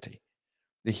ethnicity.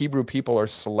 The Hebrew people are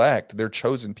select. They're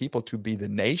chosen people to be the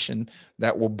nation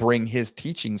that will bring his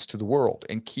teachings to the world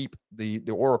and keep the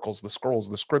oracles, the scrolls,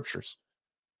 the scriptures.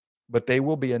 But they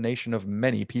will be a nation of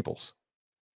many peoples.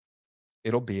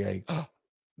 It'll be a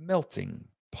melting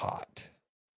pot.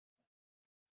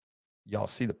 Y'all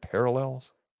see the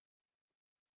parallels?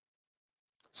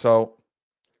 So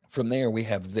from there, we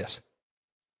have this.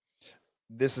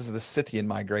 This is the Scythian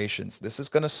migrations. This is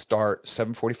going to start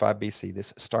 745 BC.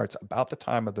 This starts about the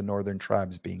time of the northern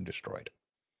tribes being destroyed.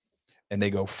 And they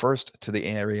go first to the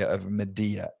area of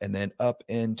Media and then up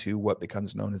into what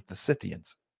becomes known as the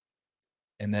Scythians.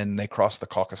 And then they cross the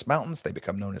Caucasus Mountains. They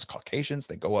become known as Caucasians.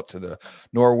 They go up to the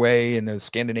Norway and the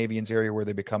Scandinavians area where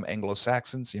they become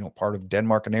Anglo-Saxons, part of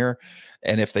Denmark and there.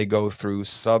 And if they go through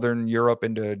southern Europe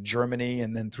into Germany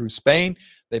and then through Spain,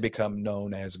 they become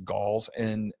known as Gauls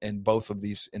and both of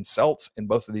these, and Celts, and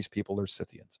both of these people are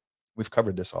Scythians. We've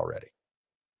covered this already.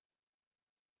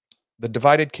 The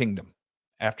divided kingdom.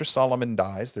 After Solomon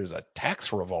dies, there's a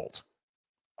tax revolt.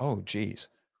 Oh, geez.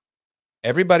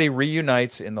 Everybody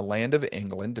reunites in the land of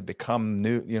England to become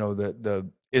new, the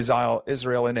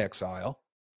Israel in exile.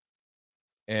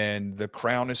 And the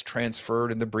crown is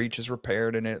transferred and the breach is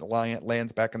repaired and it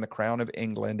lands back in the crown of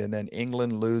England. And then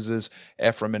England loses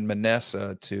Ephraim and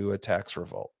Manasseh to a tax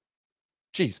revolt.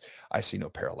 Geez, I see no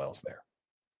parallels there.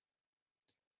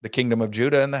 The kingdom of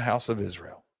Judah and the house of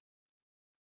Israel.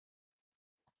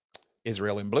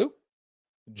 Israel in blue,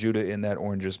 Judah in that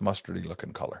orangish mustardy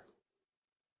looking color.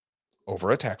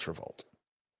 Over a tax revolt.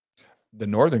 The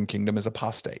northern kingdom is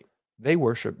apostate. They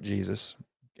worship Jesus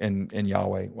and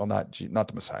Yahweh. Well, not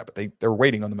the Messiah, but they're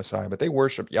waiting on the Messiah, but they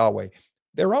worship Yahweh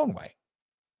their own way.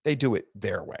 They do it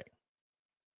their way.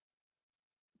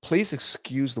 Please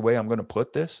excuse the way I'm going to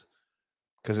put this,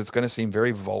 because it's going to seem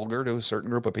very vulgar to a certain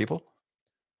group of people.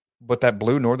 But that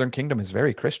blue northern kingdom is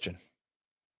very Christian.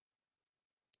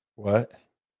 What?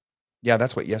 Yeah,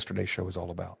 that's what yesterday's show is all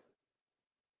about.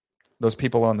 Those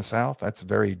people on the south, that's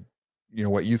very,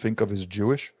 what you think of as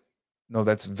Jewish. No,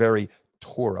 that's very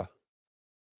Torah.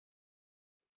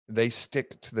 They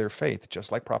stick to their faith,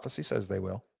 just like prophecy says they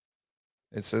will.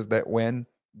 It says that when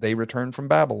they return from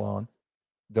Babylon,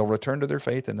 they'll return to their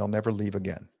faith and they'll never leave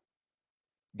again.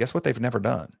 Guess what they've never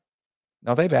done?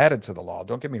 Now, they've added to the law.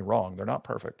 Don't get me wrong. They're not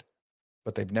perfect,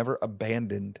 but they've never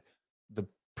abandoned the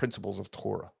principles of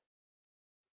Torah.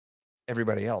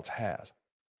 Everybody else has,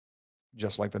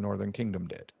 just like the northern kingdom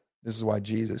did. This is why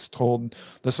Jesus told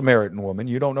the Samaritan woman,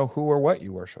 you don't know who or what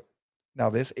you worship. Now,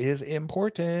 this is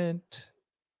important.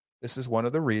 This is one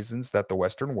of the reasons that the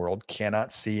Western world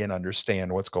cannot see and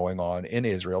understand what's going on in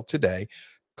Israel today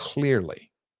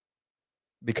clearly,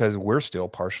 because we're still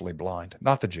partially blind,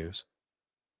 not the Jews,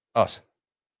 us.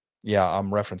 Yeah, I'm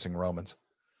referencing Romans.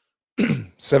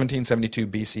 1772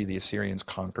 BC, the Assyrians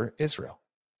conquer Israel.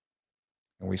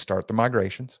 And we start the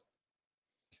migrations.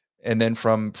 And then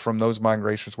from those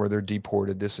migrations where they're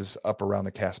deported, this is up around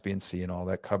the Caspian Sea and all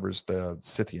that covers the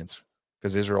Scythians,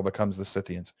 because Israel becomes the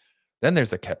Scythians. Then there's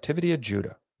the captivity of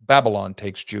Judah. Babylon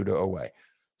takes Judah away.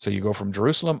 So you go from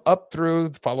Jerusalem up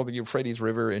through, follow the Euphrates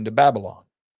River into Babylon.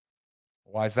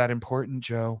 Why is that important,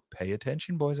 Joe? Pay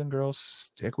attention, boys and girls.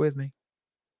 Stick with me.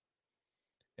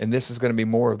 And this is going to be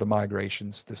more of the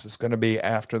migrations. This is going to be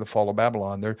after the fall of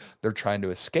Babylon. They're trying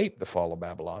to escape the fall of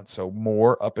Babylon. So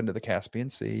more up into the Caspian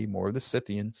Sea, more of the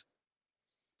Scythians.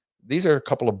 These are a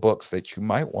couple of books that you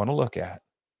might want to look at.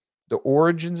 The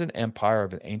Origins and Empire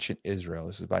of an Ancient Israel.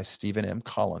 This is by Stephen M.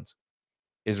 Collins.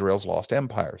 Israel's Lost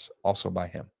Empires, also by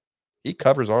him. He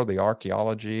covers all the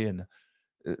archaeology and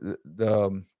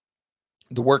the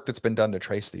work that's been done to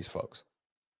trace these folks.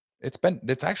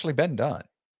 It's actually been done.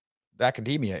 The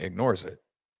academia ignores it,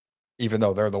 even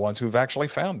though they're the ones who've actually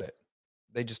found it.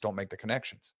 They just don't make the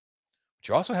connections. But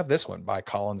you also have this one by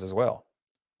Collins as well.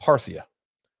 Parthia,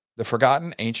 the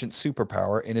forgotten ancient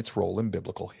superpower in its role in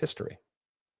biblical history.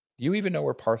 Do you even know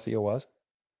where Parthia was?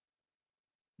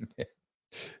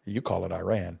 You call it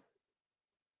Iran.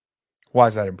 Why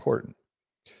is that important?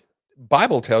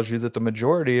 Bible tells you that the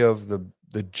majority of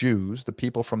the Jews, the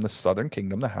people from the southern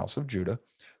kingdom, the house of Judah,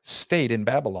 stayed in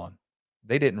Babylon.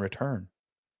 They didn't return.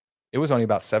 It was only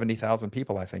about 70,000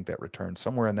 people, I think, that returned,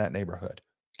 somewhere in that neighborhood.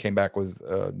 Came back with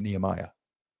Nehemiah.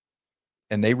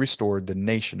 And they restored the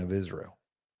nation of Israel.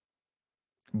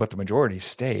 But the majority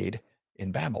stayed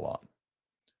in Babylon.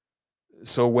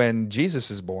 So when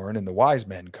Jesus is born and the wise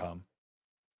men come,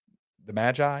 the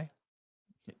Magi,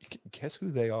 guess who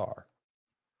they are?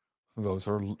 Those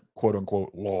are quote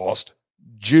unquote lost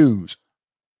Jews.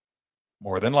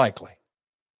 More than likely.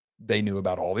 They knew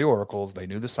about all the oracles. They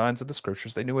knew the signs of the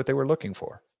scriptures. They knew what they were looking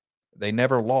for. They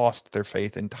never lost their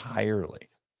faith entirely.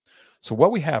 So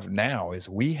what we have now is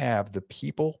we have the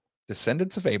people,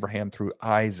 descendants of Abraham through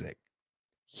Isaac,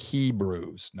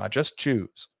 Hebrews, not just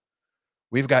Jews.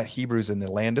 We've got Hebrews in the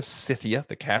land of Scythia,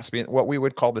 the Caspian, what we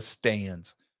would call the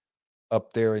Stands,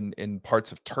 up there in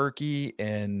parts of Turkey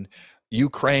and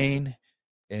Ukraine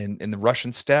and in the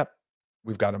Russian steppe.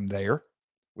 We've got them there.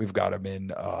 We've got them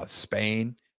in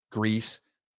Spain, Greece,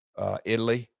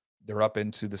 Italy. They're up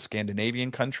into the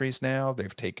Scandinavian countries now.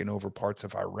 They've taken over parts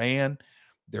of Iran.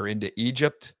 They're into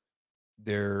Egypt.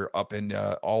 They're up in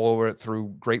all over it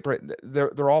through Great Britain.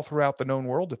 They're all throughout the known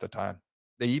world at the time.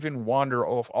 They even wander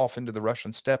off into the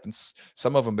Russian steppe, and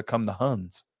some of them become the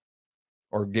Huns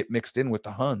or get mixed in with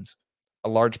the Huns. A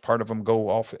large part of them go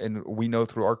off, and we know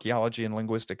through archaeology and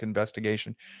linguistic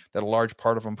investigation that a large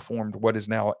part of them formed what is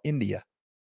now India.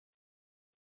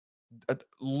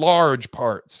 Large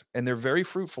parts, and they're very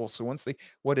fruitful. So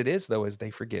what it is though is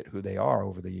they forget who they are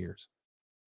over the years.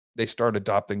 They start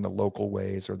adopting the local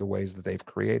ways or the ways that they've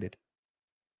created.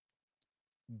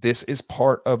 This is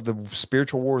part of the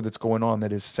spiritual war that's going on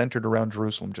that is centered around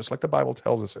Jerusalem, just like the Bible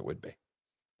tells us it would be.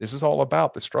 This is all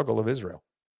about the struggle of Israel.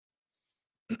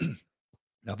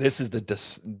 Now, this is the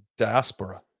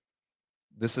diaspora.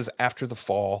 This is after the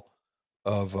fall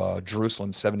of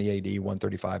Jerusalem, 70 AD,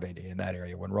 135 AD, in that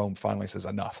area, when Rome finally says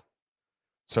enough.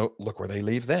 So look where they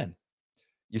leave then.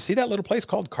 You see that little place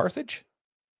called Carthage?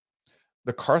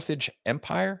 The Carthage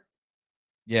Empire?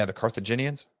 Yeah, the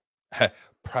Carthaginians.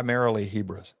 Primarily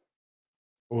Hebrews.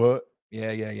 What?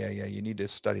 Yeah. You need to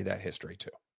study that history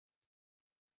too.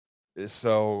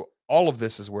 So all of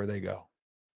this is where they go.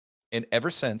 And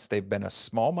ever since, they've been a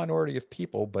small minority of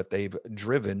people, but they've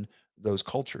driven those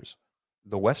cultures.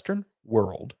 The Western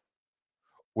world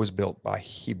was built by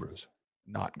Hebrews,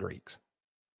 not Greeks.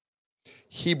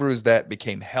 Hebrews that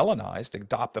became Hellenized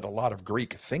adopted a lot of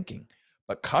Greek thinking,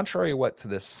 but contrary to what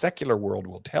the secular world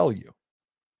will tell you,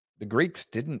 the Greeks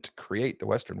didn't create the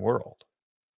Western world.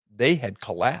 They had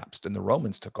collapsed and the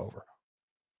Romans took over.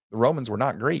 The Romans were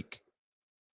not Greek.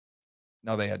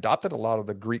 Now, they adopted a lot of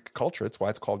the Greek culture. That's why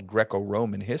it's called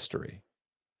Greco-Roman history.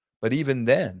 But even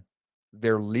then,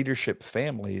 their leadership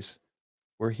families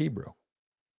were Hebrew.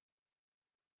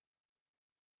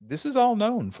 This is all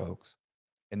known, folks.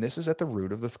 And this is at the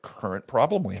root of the current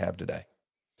problem we have today.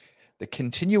 The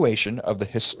continuation of the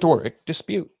historic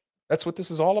dispute. That's what this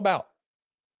is all about.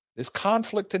 This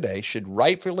conflict today should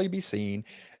rightfully be seen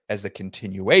as the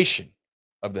continuation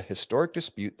of the historic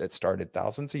dispute that started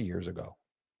thousands of years ago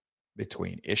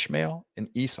between Ishmael and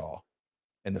Esau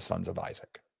and the sons of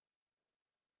Isaac.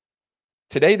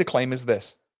 Today, the claim is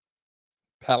this: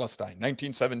 Palestine,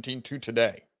 1917 to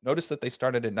today. Notice that they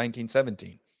started in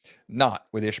 1917, not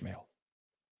with Ishmael,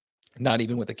 not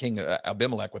even with the king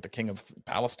Abimelech, with the king of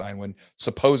Palestine, when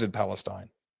supposed Palestine,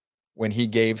 when he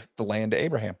gave the land to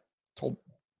Abraham, told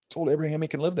Abraham he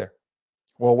can live there.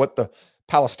 Well, what the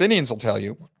Palestinians will tell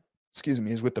you,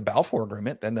 is with the Balfour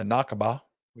Agreement, then the Nakba,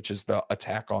 which is the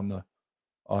attack on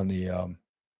the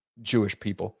Jewish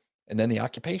people, and then the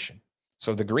occupation.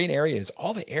 So the green area is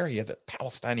all the area that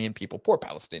Palestinian people, poor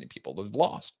Palestinian people, have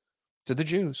lost to the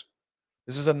Jews.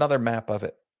 This is another map of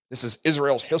it. This is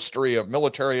Israel's history of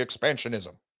military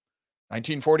expansionism.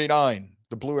 1949,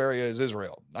 the blue area is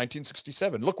Israel.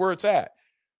 1967, look where it's at.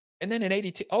 And then in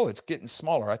 82, oh, it's getting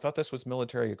smaller. I thought this was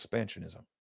military expansionism.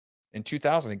 In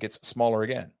 2000, it gets smaller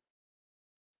again.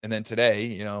 And then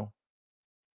today, I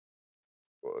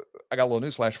got a little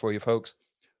newsflash for you, folks.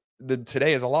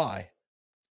 Today is a lie,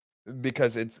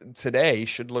 because today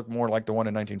should look more like the one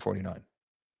in 1949.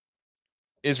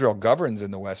 Israel governs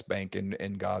in the West Bank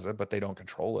and Gaza, but they don't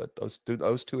control it.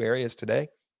 Those two areas today,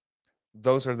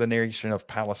 those are the nation of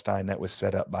Palestine that was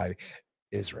set up by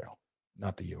Israel,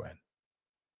 not the UN.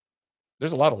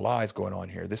 There's a lot of lies going on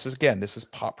here. This is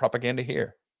propaganda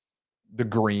here. The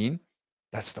green,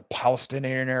 that's the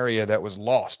Palestinian area that was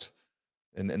lost.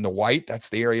 And the white, that's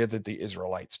the area that the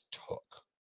Israelites took.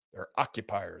 They're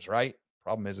occupiers, right?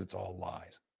 Problem is, it's all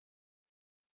lies.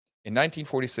 In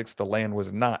 1946, the land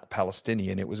was not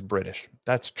Palestinian, it was British.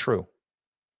 That's true.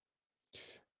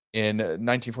 In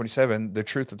 1947, the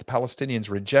truth that the Palestinians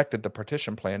rejected the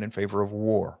partition plan in favor of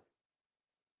war.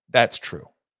 That's true.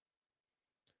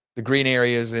 The green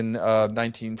areas in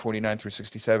 1949 through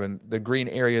 67, the green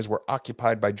areas were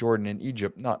occupied by Jordan and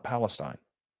Egypt, not Palestine.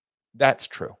 That's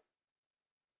true.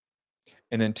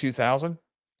 And in 2000,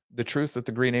 the truth that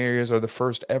the green areas are the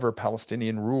first ever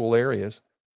Palestinian rural areas,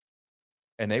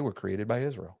 and they were created by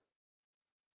Israel.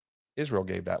 Israel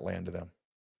gave that land to them,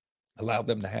 allowed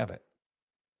them to have it,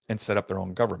 and set up their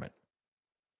own government.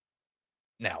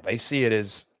 Now, they see it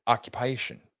as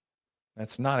occupation.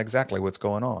 That's not exactly what's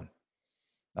going on.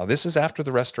 Now, this is after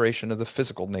the restoration of the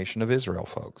physical nation of Israel,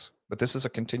 folks. But this is a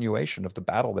continuation of the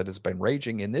battle that has been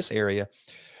raging in this area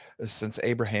since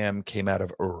Abraham came out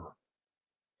of Ur.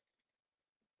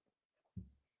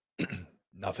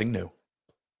 Nothing new.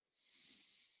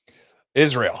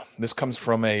 Israel. This comes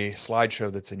from a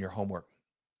slideshow that's in your homework.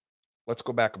 Let's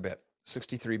go back a bit.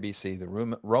 63 BC,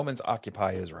 the Romans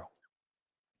occupy Israel.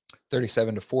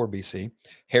 37 to 4 BC,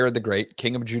 Herod the Great,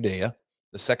 king of Judea.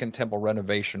 The second temple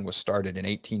renovation was started in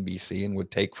 18 BC and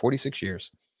would take 46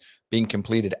 years, being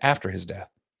completed after his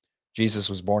death. Jesus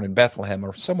was born in Bethlehem,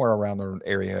 or somewhere around the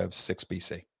area of 6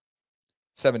 BC.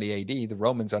 70 AD, the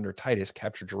Romans under Titus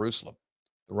captured Jerusalem.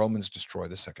 The Romans destroy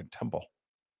the second temple.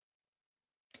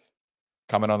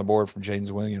 Comment on the board from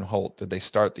James William Holt. Did they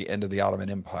start the end of the Ottoman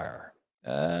Empire?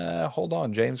 Hold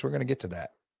on, James. We're going to get to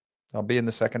that. I'll be in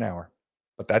the second hour.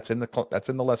 But that's in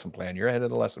the lesson plan. You're ahead of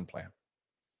the lesson plan.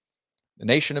 The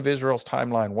nation of Israel's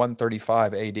timeline,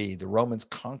 135 AD. The Romans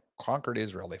conquered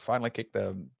Israel. They finally kicked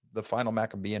the final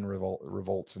Maccabean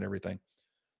revolts and everything.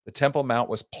 The Temple Mount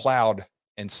was plowed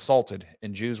and salted,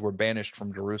 and Jews were banished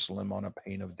from Jerusalem on a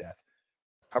pain of death.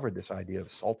 I covered this idea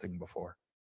of salting before.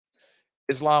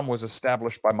 Islam was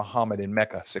established by Muhammad in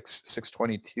Mecca,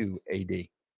 622 AD.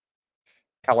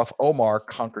 Caliph Omar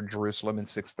conquered Jerusalem in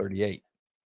 638.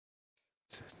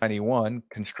 691,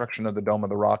 construction of the Dome of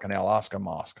the Rock and Al-Aqsa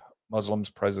Mosque. Muslims'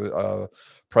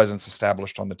 presence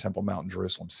established on the Temple Mount in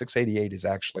Jerusalem. 688 is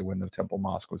actually when the Temple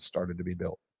Mosque was started to be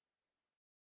built.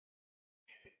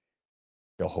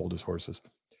 He'll hold his horses.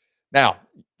 Now,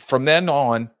 from then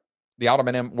on, the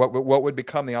what would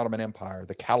become the Ottoman Empire,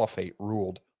 the Caliphate,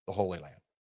 ruled the Holy Land.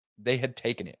 They had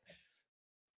taken it.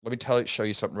 Let me show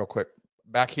you something real quick.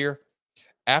 Back here,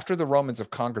 after the Romans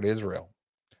have conquered Israel,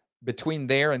 between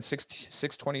there and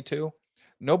 622,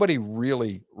 nobody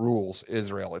really rules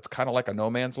Israel. It's kind of like a no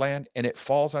man's land, and it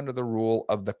falls under the rule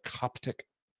of the Coptic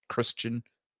Christian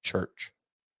Church.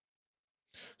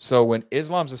 So when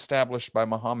Islam's established by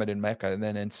Muhammad in Mecca, and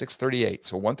then in 638,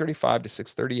 so 135 to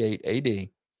 638 AD,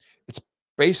 it's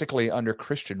basically under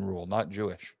Christian rule, not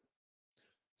Jewish.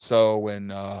 So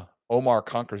when Omar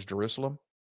conquers Jerusalem,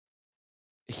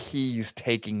 he's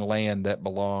taking land that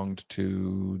belonged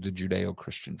to the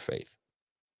Judeo-Christian faith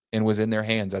and was in their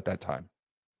hands at that time.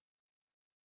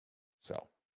 So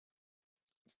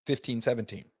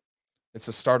 1517. It's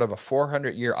the start of a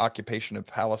 400-year occupation of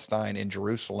Palestine in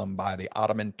Jerusalem by the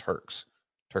Ottoman Turks,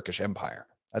 Turkish Empire.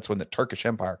 That's when the Turkish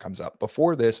Empire comes up.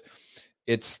 Before this,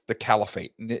 it's the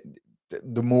Caliphate,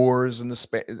 the Moors and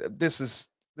the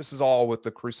this is all with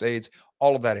the Crusades,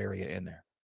 all of that area in there.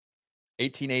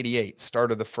 1888,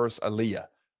 start of the first Aliyah.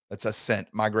 That's ascent,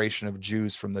 migration of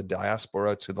Jews from the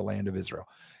diaspora to the land of Israel.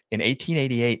 In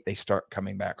 1888, they start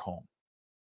coming back home.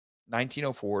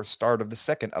 1904, start of the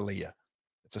second Aliyah.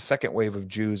 It's a second wave of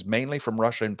Jews, mainly from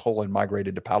Russia and Poland,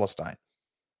 migrated to Palestine,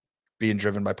 being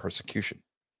driven by persecution.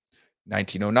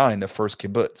 1909, the first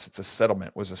kibbutz, it's a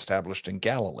settlement, was established in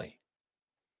Galilee.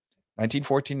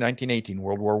 1914, 1918,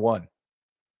 World War I.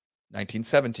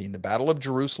 1917, the Battle of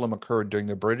Jerusalem occurred during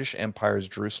the British Empire's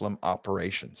Jerusalem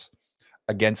operations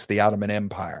against the Ottoman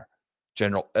Empire.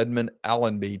 General Edmund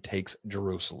Allenby takes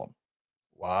Jerusalem.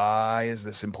 Why is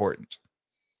this important?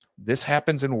 This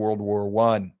happens in World War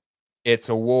I. It's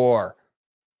a war.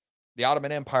 The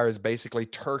Ottoman Empire is basically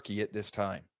Turkey at this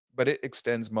time, but it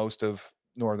extends most of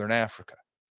northern Africa.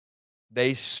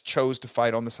 They chose to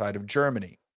fight on the side of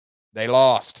Germany. They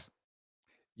lost.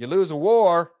 You lose a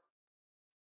war,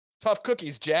 tough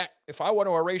cookies, Jack. If I want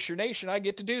to erase your nation, I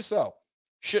get to do so.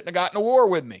 Shouldn't have gotten a war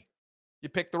with me. You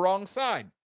picked the wrong side.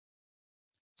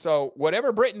 So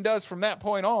whatever Britain does from that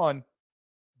point on,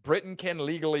 Britain can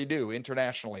legally do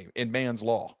internationally in man's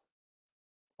law.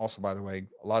 Also, by the way,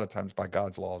 a lot of times by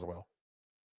God's law as well.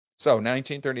 So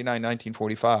 1939,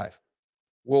 1945,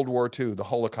 World War II, the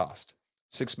Holocaust.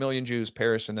 6 million Jews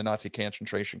perished in the Nazi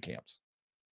concentration camps.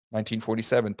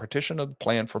 1947, partition of the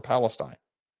plan for Palestine.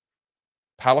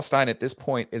 Palestine at this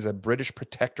point is a British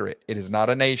protectorate. It is not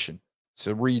a nation. It's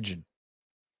a region.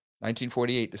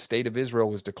 1948, the State of Israel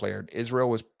was declared.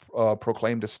 Israel was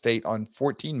proclaimed a state on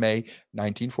 14 May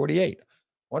 1948.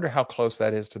 Wonder how close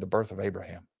that is to the birth of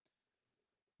Abraham.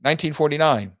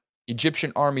 1949,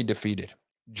 Egyptian army defeated.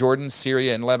 Jordan,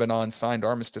 Syria, and Lebanon signed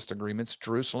armistice agreements.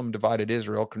 Jerusalem divided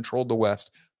Israel, controlled the west,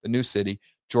 the new city.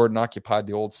 Jordan occupied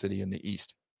the old city in the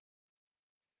east.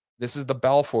 This is the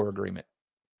Balfour Agreement.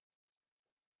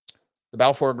 The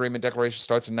Balfour Agreement declaration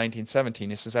starts in 1917.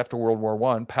 This is after World War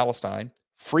I. Palestine,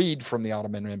 freed from the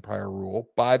Ottoman Empire rule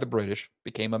by the British,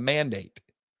 became a mandate.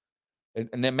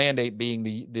 And that mandate being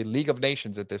the League of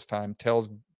Nations at this time tells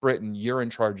Britain, you're in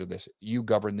charge of this. You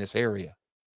govern this area.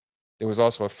 There was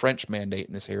also a French mandate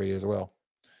in this area as well.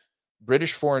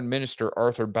 British Foreign Minister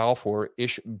Arthur Balfour,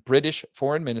 British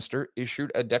Foreign Minister,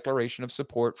 issued a declaration of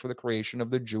support for the creation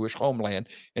of the Jewish homeland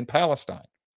in Palestine.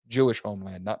 Jewish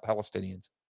homeland, not Palestinians.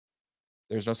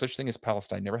 There's no such thing as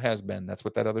Palestine. Never has been. That's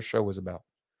what that other show was about.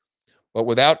 But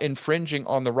without infringing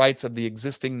on the rights of the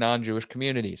existing non-Jewish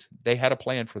communities. They had a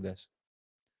plan for this.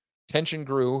 Tension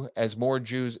grew as more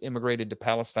Jews immigrated to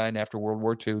Palestine after World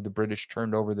War II. The British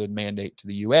turned over the mandate to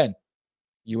the UN.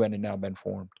 UN had now been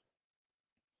formed.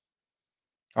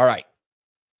 All right.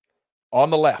 On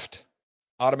the left,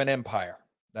 Ottoman Empire,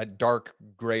 that dark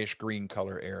grayish green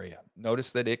color area.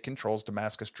 Notice that it controls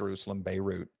Damascus, Jerusalem,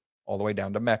 Beirut, all the way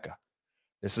down to Mecca.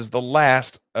 This is the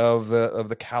last of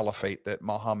the caliphate that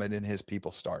Muhammad and his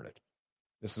people started.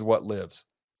 This is what lives.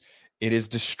 It is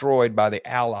destroyed by the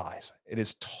Allies. It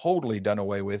is totally done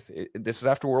away with. This is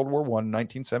after World War I,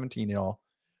 1917 and all.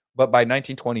 But by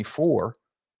 1924,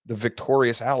 the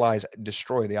victorious Allies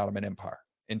destroy the Ottoman Empire,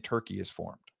 and Turkey is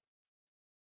formed.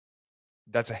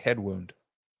 That's a head wound,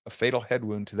 a fatal head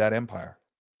wound to that empire.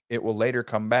 It will later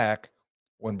come back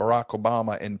when Barack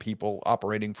Obama and people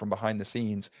operating from behind the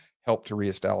scenes helped to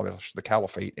reestablish the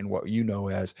caliphate in what you know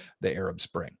as the Arab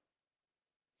Spring.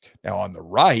 Now, on the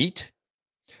right,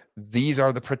 these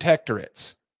are the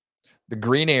protectorates. The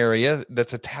green area,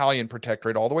 that's Italian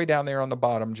protectorate, all the way down there on the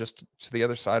bottom, just to the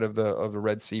other side of the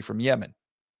Red Sea from Yemen.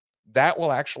 That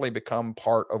will actually become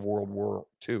part of World War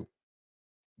II.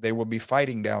 They will be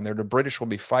fighting down there. The British will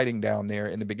be fighting down there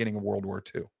in the beginning of World War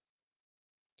II.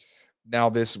 Now,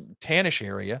 this tannish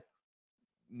area,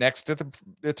 next to the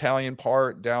Italian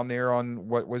part, down there on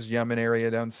what was Yemen area,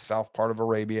 down south part of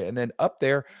Arabia, and then up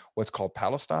there, what's called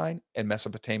Palestine and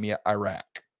Mesopotamia,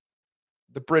 Iraq.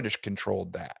 The British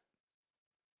controlled that.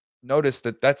 Notice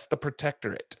that that's the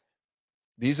protectorate.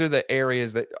 These are the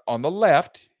areas that on the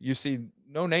left, you see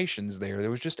no nations there. There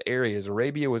was just areas.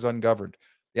 Arabia was ungoverned.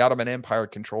 The Ottoman Empire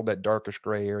controlled that darkish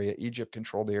gray area. Egypt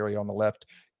controlled the area on the left.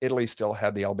 Italy still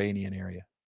had the Albanian area.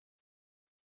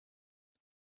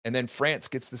 And then France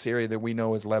gets this area that we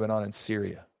know as Lebanon and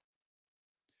Syria.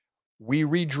 We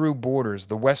redrew borders.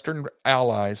 The Western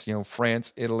allies,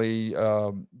 France, Italy,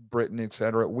 Britain,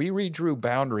 etc. We redrew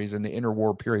boundaries in the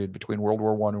interwar period between World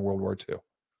War I and World War II.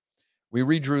 We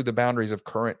redrew the boundaries of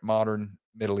current modern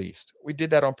Middle East. We did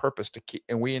that on purpose to keep,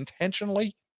 and we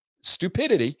intentionally,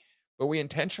 stupidity, but we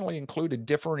intentionally included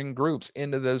differing groups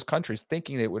into those countries,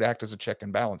 thinking it would act as a check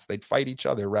and balance. They'd fight each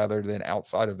other rather than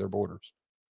outside of their borders.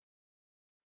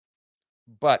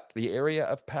 But the area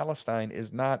of Palestine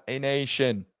is not a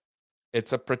nation.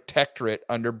 It's a protectorate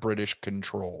under British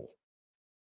control.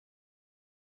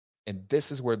 And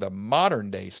this is where the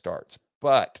modern day starts.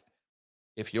 But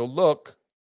if you'll look,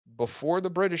 before the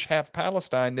British have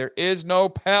Palestine, there is no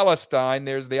Palestine.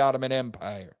 There's the Ottoman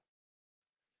Empire.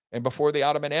 And before the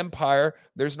Ottoman Empire,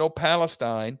 there's no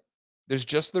Palestine. There's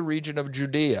just the region of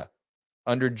Judea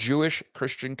under Jewish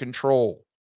Christian control.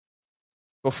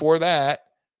 Before that,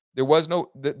 there was no,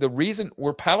 the reason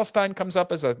where Palestine comes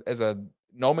up as a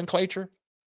nomenclature,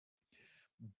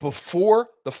 before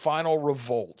the final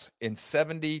revolt in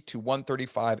 70 to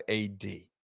 135 AD,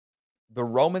 the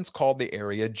Romans called the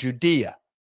area Judea.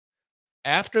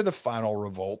 After the final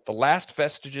revolt, the last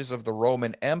vestiges of the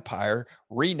Roman Empire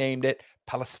renamed it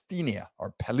Palestina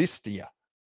or Palestia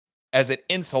as an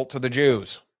insult to the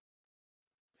Jews.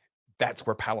 That's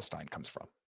where Palestine comes from.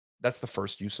 That's the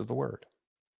first use of the word.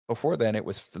 Before then, it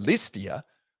was Philistia,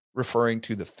 referring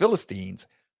to the Philistines,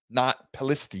 not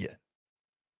Palestia.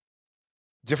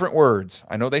 Different words.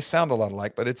 I know they sound a lot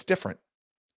alike, but it's different.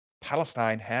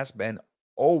 Palestine has been,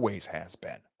 always has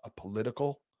been, a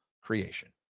political creation.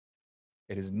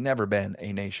 It has never been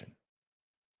a nation,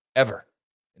 ever,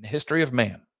 in the history of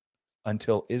man,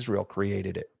 until Israel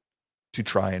created it to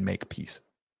try and make peace.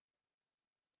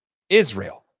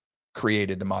 Israel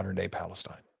created the modern-day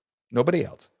Palestine. Nobody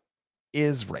else.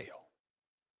 Israel.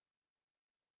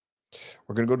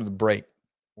 We're going to go to the break.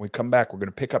 When we come back, we're going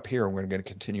to pick up here and we're going to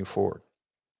continue forward.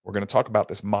 We're going to talk about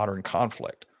this modern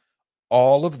conflict.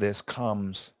 All of this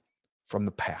comes from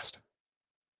the past.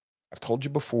 I've told you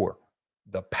before,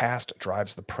 the past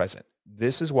drives the present.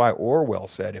 This is why Orwell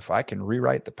said, if I can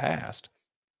rewrite the past,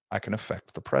 I can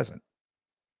affect the present.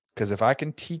 Because if I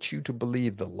can teach you to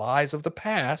believe the lies of the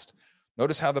past,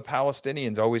 notice how the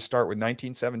Palestinians always start with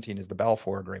 1917 as the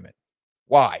Balfour Agreement.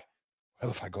 Why?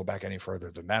 Well, if I go back any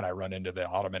further than that, I run into the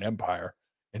Ottoman Empire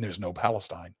and there's no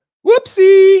Palestine.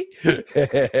 Whoopsie!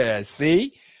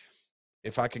 See?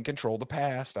 If I can control the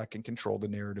past, I can control the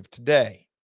narrative today.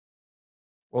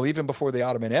 Well, even before the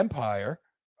Ottoman Empire,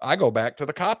 I go back to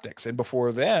the Coptics. And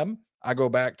before them, I go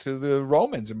back to the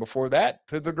Romans. And before that,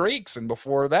 to the Greeks. And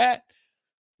before that,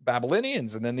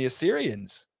 Babylonians. And then the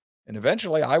Assyrians. And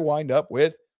eventually, I wind up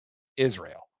with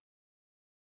Israel.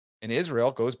 And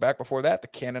Israel goes back before that, the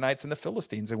Canaanites and the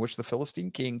Philistines, in which the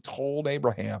Philistine king told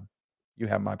Abraham, you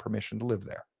have my permission to live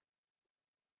there.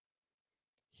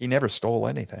 He never stole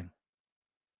anything.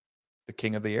 The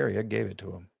king of the area gave it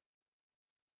to him.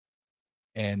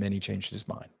 And then he changed his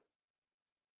mind.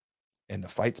 And the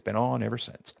fight's been on ever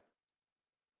since.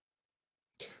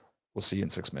 We'll see you in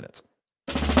 6 minutes.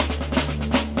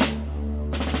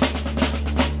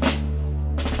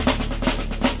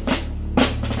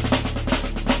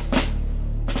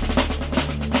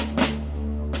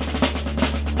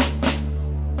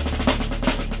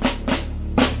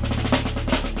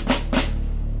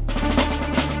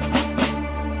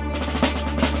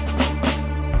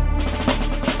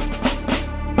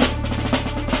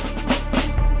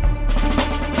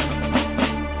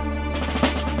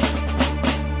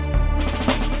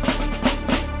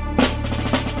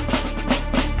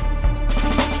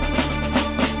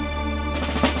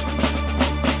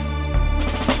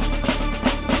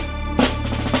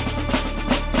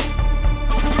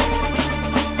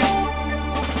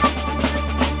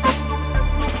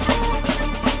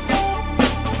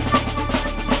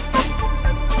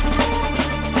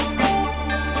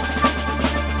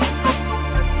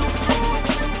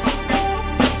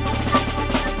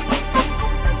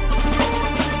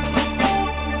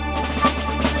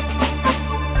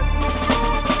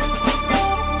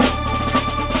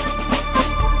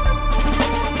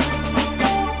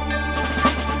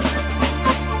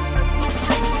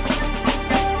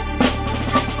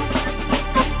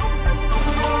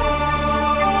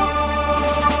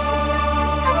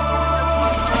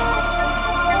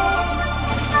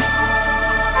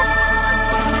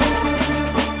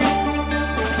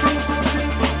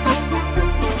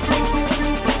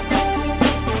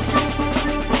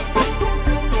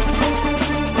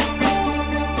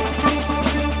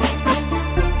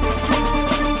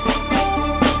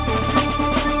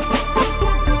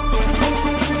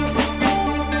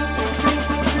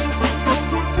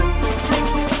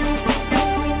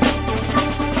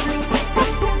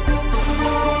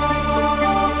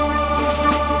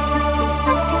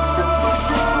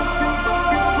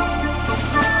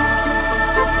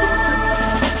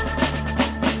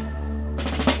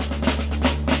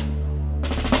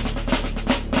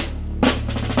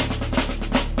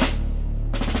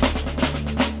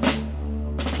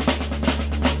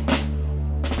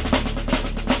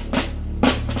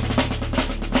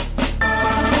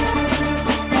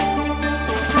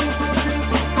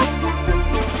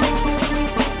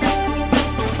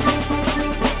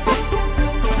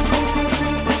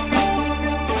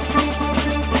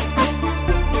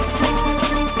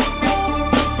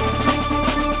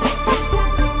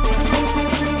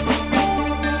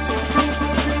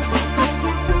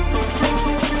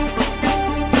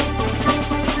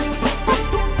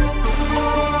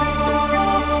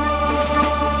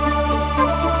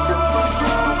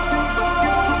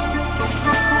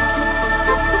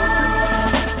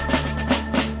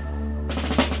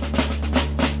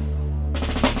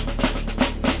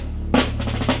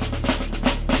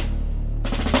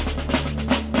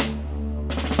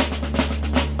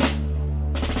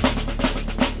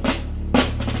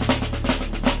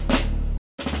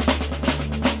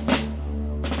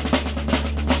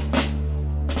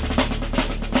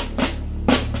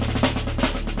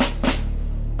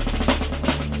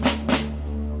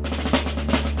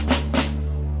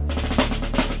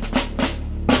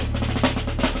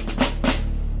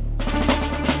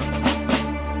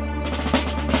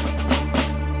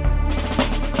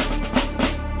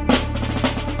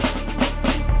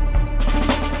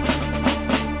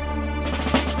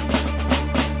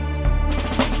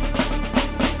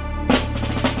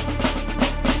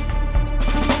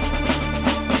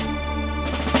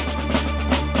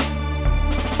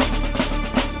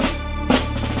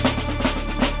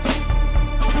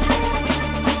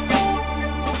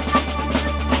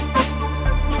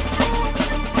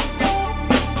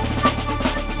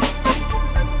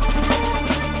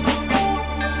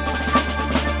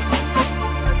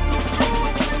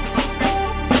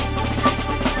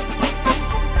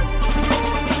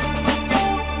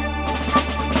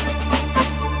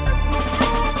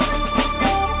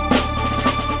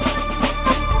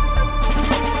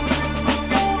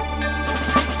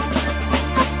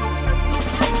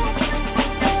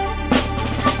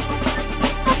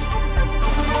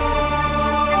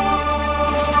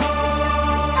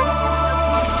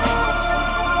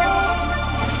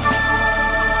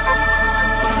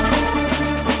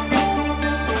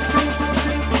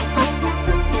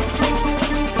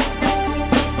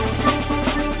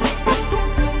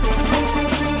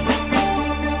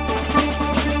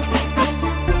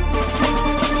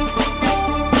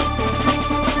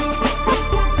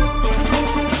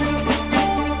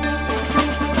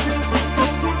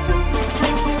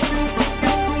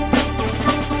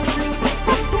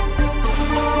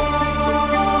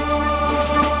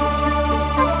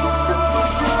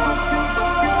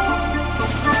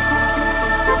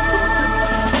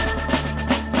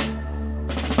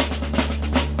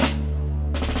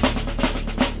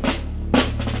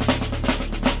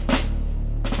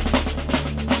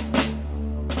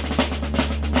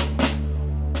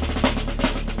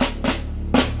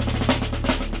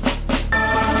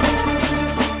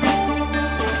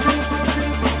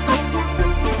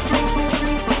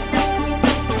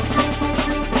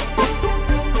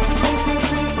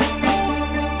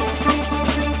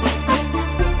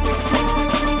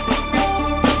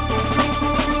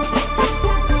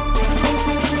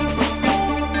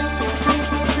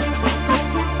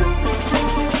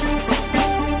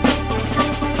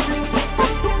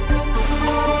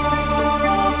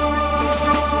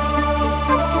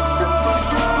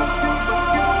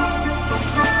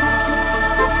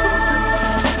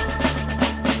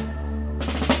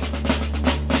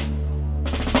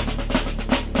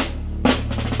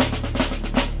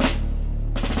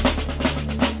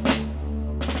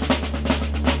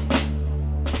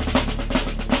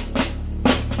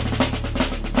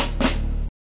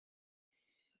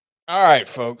 All right,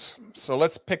 folks. So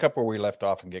let's pick up where we left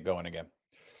off and get going again.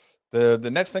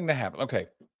 The next thing to happen. Okay,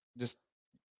 just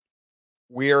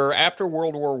we're after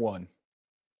World War One,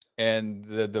 and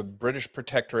the British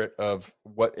protectorate of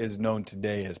what is known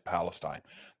today as Palestine.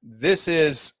 This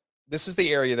is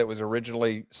the area that was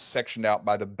originally sectioned out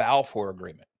by the Balfour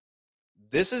Agreement.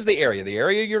 This is the area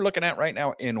you're looking at right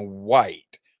now in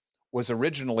white was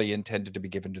originally intended to be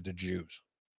given to the Jews.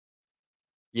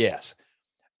 Yes,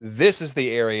 this is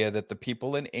the area that the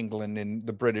people in England and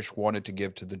the British wanted to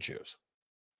give to the Jews.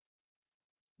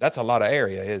 That's a lot of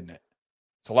area, isn't it?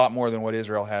 It's a lot more than what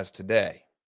Israel has today.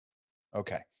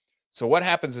 Okay. So what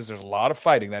happens is there's a lot of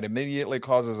fighting that immediately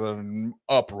causes an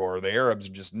uproar. The Arabs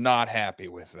are just not happy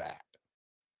with that.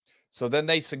 So then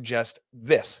they suggest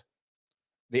this.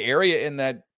 The area in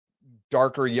that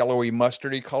darker yellowy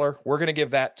mustardy color, we're going to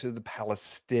give that to the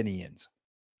Palestinians.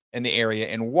 And the area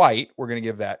in white, we're going to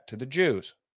give that to the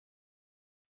Jews.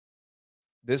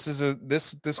 This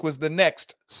was the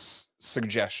next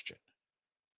suggestion.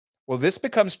 Well, this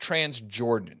becomes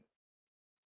Transjordan.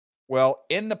 Well,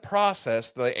 in the process,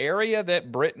 the area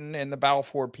that Britain and the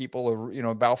Balfour people,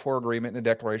 Balfour Agreement and the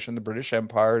Declaration of the British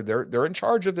Empire, they're in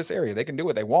charge of this area. They can do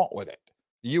what they want with it.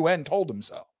 The UN told them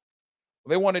so.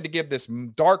 They wanted to give this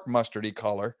dark mustardy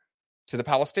color to the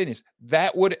Palestinians.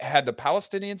 That would, had the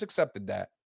Palestinians accepted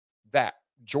that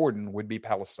Jordan would be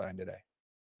Palestine today,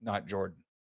 not Jordan.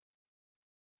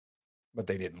 But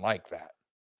they didn't like that.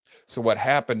 So what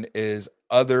happened is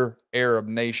other Arab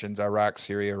nations, Iraq,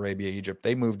 Syria, Arabia, Egypt,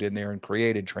 they moved in there and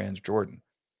created Transjordan.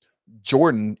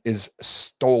 Jordan is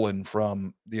stolen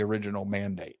from the original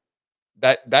mandate.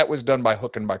 That was done by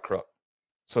hook and by crook.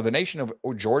 So the nation of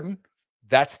Jordan,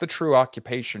 that's the true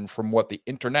occupation from what the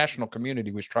international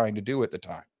community was trying to do at the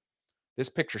time. This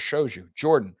picture shows you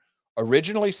Jordan,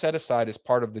 originally set aside as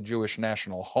part of the Jewish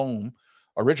national home,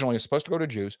 originally was supposed to go to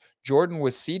Jews. Jordan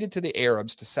was ceded to the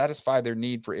Arabs to satisfy their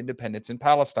need for independence in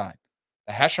Palestine.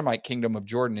 The Hashemite kingdom of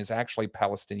Jordan is actually a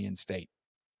Palestinian state.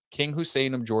 King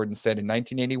Hussein of Jordan said in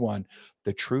 1981,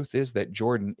 the truth is that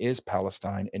Jordan is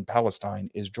Palestine and Palestine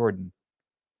is Jordan.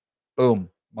 Boom.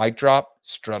 Mic drop,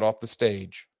 strut off the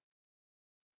stage.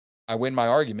 I win my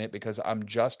argument because I'm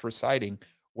just reciting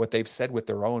what they've said with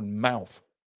their own mouth.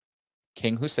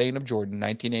 King Hussein of Jordan,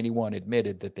 1981,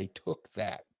 admitted that they took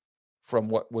that from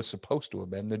what was supposed to have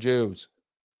been the Jews.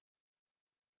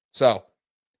 So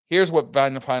here's what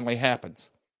finally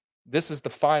happens. This is the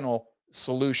final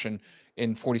solution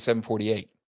in 47-48.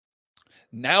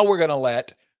 Now we're going to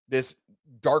let this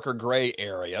darker gray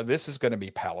area, this is going to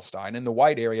be Palestine, and the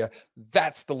white area,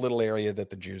 that's the little area that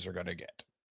the Jews are going to get.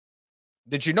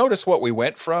 Did you notice what we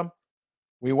went from?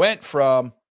 We went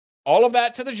from all of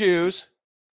that to the Jews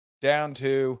down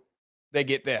to they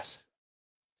get this.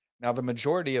 Now, the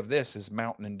majority of this is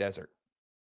mountain and desert.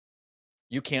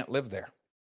 You can't live there.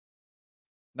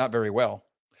 Not very well.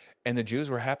 And the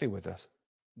Jews were happy with us.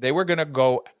 They were going to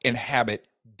go inhabit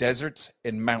deserts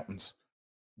and mountains.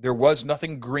 There was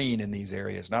nothing green in these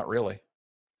areas, not really.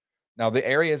 Now, the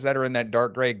areas that are in that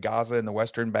dark gray, Gaza and the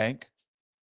Western Bank,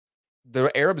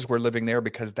 the Arabs were living there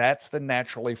because that's the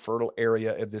naturally fertile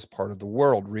area of this part of the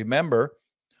world. Remember,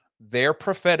 their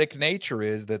prophetic nature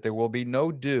is that there will be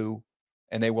no dew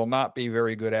and they will not be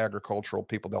very good agricultural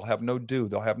people. They'll have no dew.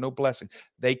 They'll have no blessing.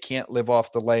 They can't live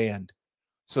off the land.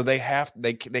 So they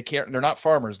can't, they're not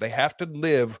farmers. They have to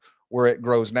live where it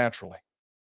grows naturally.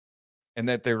 And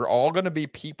that they're all going to be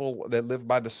people that live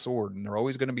by the sword, and they're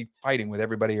always going to be fighting with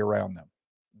everybody around them.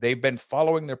 They've been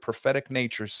following their prophetic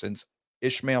nature since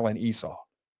Ishmael and Esau.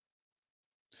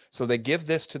 So they give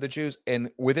this to the Jews,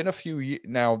 and within a few years,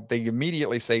 now they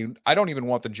immediately say, I don't even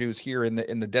want the Jews here in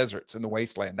the deserts, in the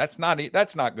wasteland. That's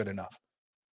not good enough.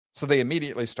 So they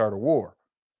immediately start a war.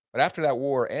 But after that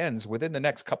war ends, within the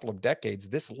next couple of decades,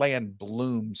 this land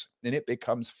blooms and it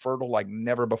becomes fertile like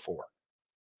never before.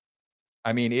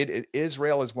 I mean,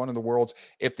 Israel is one of the world's,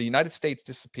 if the United States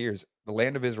disappears, the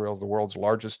land of Israel is the world's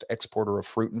largest exporter of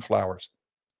fruit and flowers,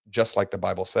 just like the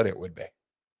Bible said it would be.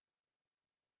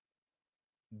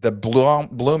 The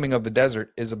blooming of the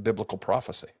desert is a biblical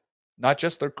prophecy. Not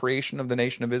just the creation of the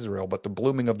nation of Israel, but the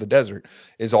blooming of the desert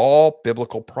is all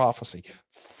biblical prophecy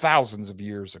thousands of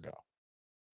years ago.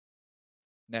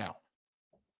 Now,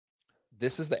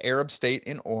 this is the Arab state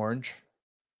in orange,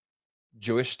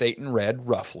 Jewish state in red,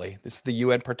 roughly. This is the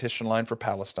UN partition line for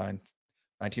Palestine,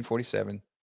 1947.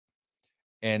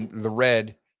 And the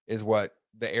red is what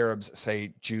the Arabs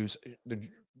say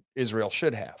Israel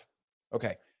should have.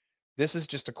 Okay. This is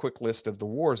just a quick list of the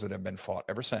wars that have been fought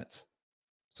ever since.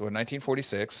 So in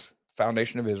 1946,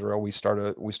 foundation of Israel, we start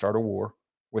a war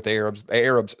with the Arabs. The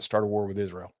Arabs start a war with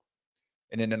Israel.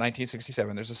 And in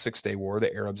 1967, there's a 6-day war.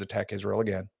 The Arabs attack Israel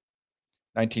again.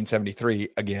 1973,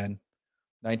 again.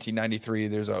 1993,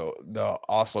 there's the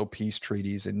Oslo peace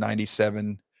treaties. In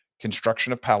 97,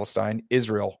 construction of Palestine.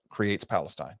 Israel creates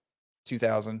Palestine.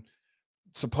 2000,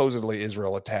 supposedly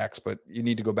Israel attacks, but you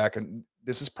need to go back and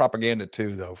this is propaganda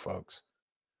too, though, folks.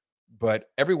 But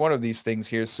every one of these things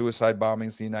here, suicide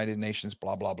bombings, the United Nations,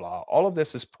 blah, blah, blah. All of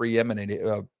this is preeminent,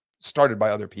 started by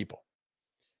other people.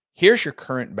 Here's your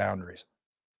current boundaries.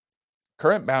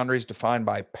 Current boundaries defined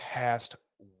by past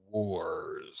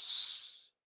wars.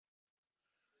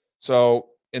 So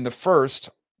in the first,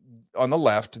 on the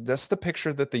left, that's the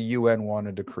picture that the UN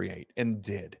wanted to create and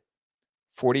did.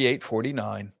 48,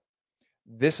 49.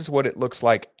 This is what it looks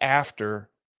like after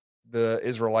the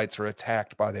Israelites are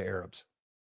attacked by the Arabs.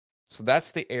 So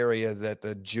that's the area that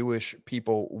the Jewish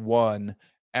people won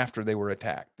after they were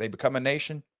attacked. They become a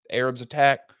nation, the Arabs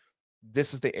attack.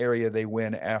 This is the area they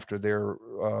win after their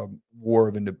war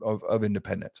of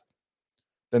independence.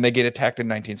 Then they get attacked in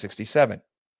 1967.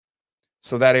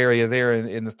 So that area there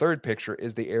in the third picture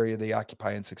is the area they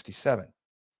occupy in 67.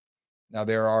 Now,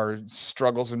 there are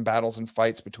struggles and battles and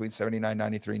fights between 79,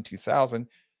 93, and 2000.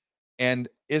 And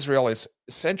Israel is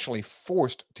essentially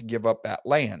forced to give up that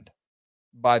land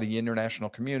by the international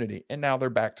community. And now they're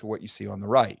back to what you see on the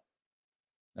right.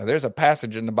 Now, there's a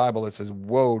passage in the Bible that says,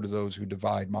 woe to those who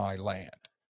divide my land.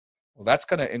 Well, that's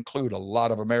going to include a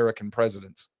lot of American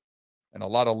presidents and a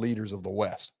lot of leaders of the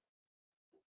West.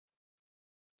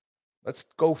 Let's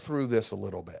go through this a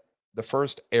little bit. The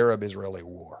first Arab-Israeli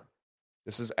war.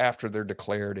 This is after they're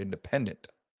declared independent.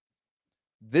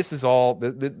 This is all,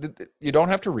 you don't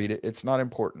have to read it. It's not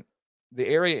important. The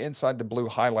area inside the blue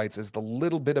highlights is the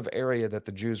little bit of area that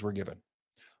the Jews were given.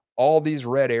 All these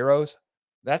red arrows,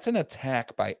 that's an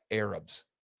attack by Arabs.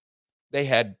 They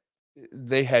had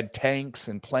tanks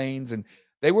and planes, and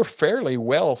they were fairly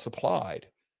well supplied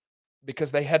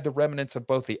because they had the remnants of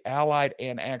both the Allied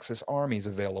and Axis armies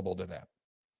available to them.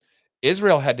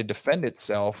 Israel had to defend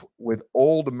itself with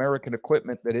old American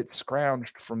equipment that it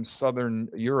scrounged from Southern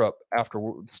Europe after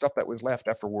stuff that was left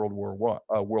after World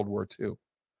War II.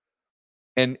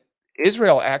 And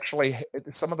Israel actually,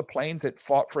 some of the planes it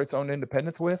fought for its own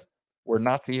independence with were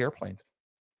Nazi airplanes.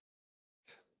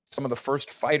 Some of the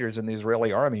first fighters in the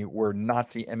Israeli army were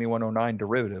Nazi Me-109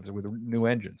 derivatives with new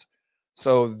engines.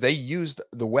 So they used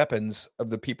the weapons of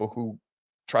the people who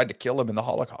tried to kill them in the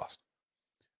Holocaust.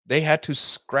 They had to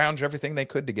scrounge everything they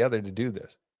could together to do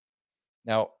this.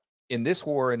 Now, in this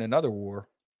war and another war,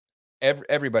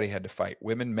 everybody had to fight.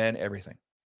 Women, men, everything.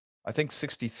 I think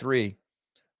 63,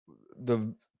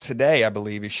 today, I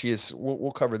believe,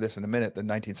 we'll cover this in a minute, the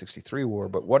 1963 war,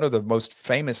 but one of the most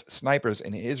famous snipers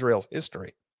in Israel's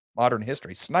history, modern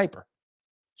history, sniper.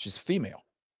 She's female.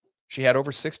 She had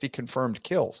over 60 confirmed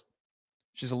kills.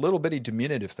 She's a little bitty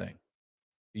diminutive thing.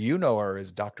 You know her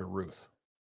as Dr. Ruth.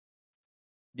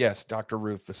 Yes, Dr.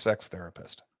 Ruth, the sex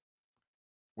therapist.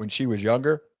 When she was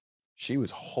younger, she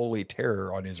was holy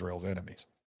terror on Israel's enemies.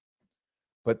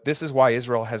 But this is why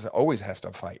Israel always has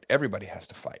to fight. Everybody has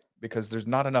to fight because there's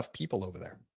not enough people over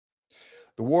there.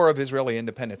 The War of Israeli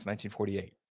Independence,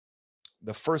 1948.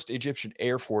 The first Egyptian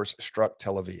Air Force struck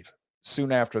Tel Aviv.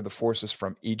 Soon after, the forces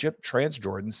from Egypt,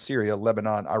 Transjordan, Syria,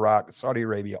 Lebanon, Iraq, Saudi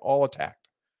Arabia all attacked.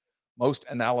 Most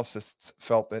analysts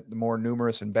felt that the more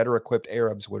numerous and better equipped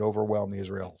Arabs would overwhelm the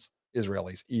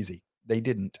Israelis. Easy. They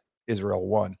didn't. Israel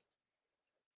won.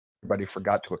 Everybody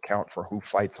forgot to account for who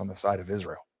fights on the side of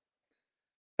Israel.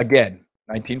 Again,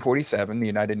 1947, the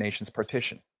United Nations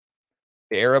partition.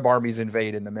 The Arab armies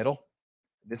invade in the middle.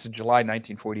 This is July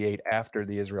 1948 after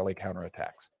the Israeli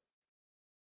counterattacks.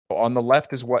 So on the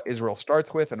left is what Israel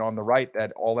starts with, and on the right,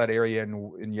 all that area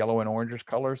in yellow and orange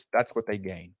colors, that's what they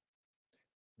gain.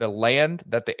 The land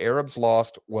that the Arabs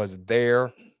lost was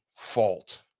their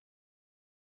fault.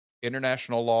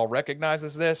 International law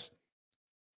recognizes this.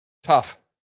 Tough.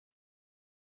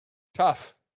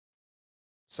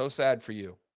 So sad for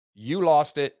you. You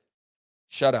lost it.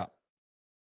 Shut up.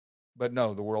 But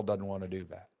no, the world doesn't want to do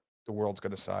that. The world's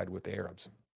going to side with the Arabs.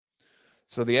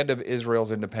 So the end of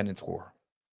Israel's independence war.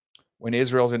 When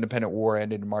Israel's independent war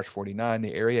ended in March 49,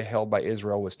 the area held by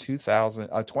Israel was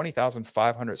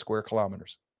 20,500 square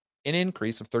kilometers, an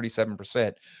increase of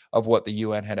 37% of what the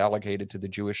UN had allocated to the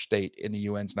Jewish state in the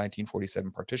UN's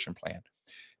 1947 partition plan,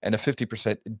 and a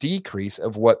 50% decrease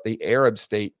of what the Arab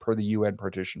state per the UN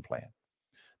partition plan.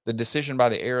 The decision by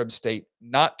the Arab state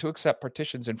not to accept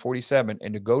partitions in 47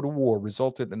 and to go to war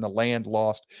resulted in the land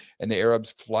lost and the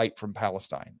Arabs' flight from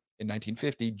Palestine. In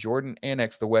 1950, Jordan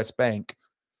annexed the West Bank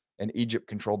and Egypt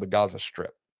controlled the Gaza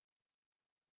Strip.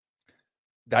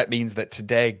 That means that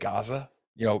today Gaza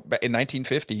You know, in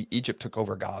 1950, Egypt took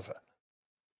over Gaza,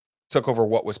 took over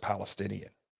what was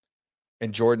Palestinian,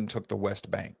 and Jordan took the West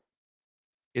Bank.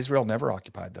 Israel never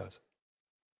occupied those.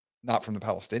 Not from the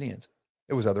Palestinians.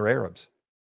 It was other Arabs.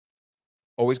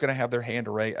 Always going to have their hand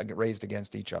raised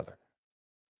against each other.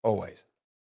 Always.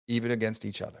 Even against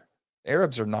each other.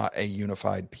 Arabs are not a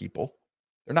unified people.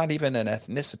 They're not even an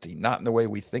ethnicity, not in the way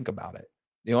we think about it.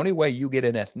 The only way you get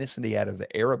an ethnicity out of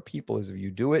the Arab people is if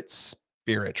you do it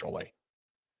spiritually,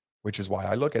 which is why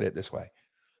I look at it this way.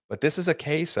 But this is a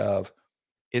case of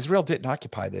Israel didn't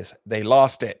occupy this. They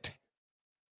lost it.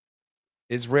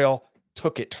 Israel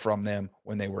took it from them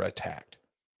when they were attacked.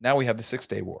 Now we have the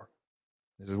 6-Day War.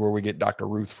 This is where we get Dr.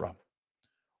 Ruth from.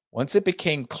 Once it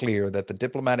became clear that the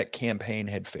diplomatic campaign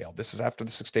had failed, this is after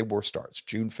the 6-Day War starts,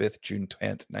 June 5th, June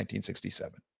 10th,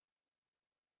 1967.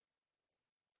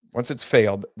 Once it's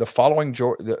failed, following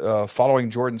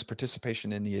Jordan's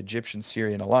participation in the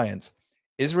Egyptian-Syrian alliance,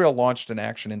 Israel launched an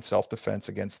action in self-defense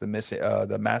against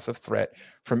the massive threat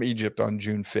from Egypt on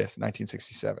June 5th,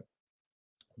 1967.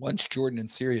 Once Jordan and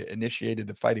Syria initiated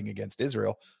the fighting against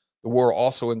Israel, the war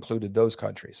also included those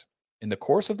countries. In the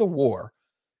course of the war,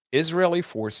 Israeli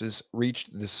forces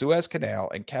reached the Suez Canal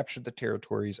and captured the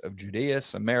territories of Judea,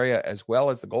 Samaria, as well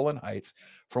as the Golan Heights,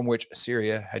 from which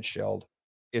Syria had shelled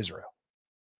Israel.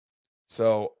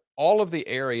 So all of the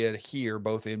area here,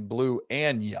 both in blue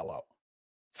and yellow,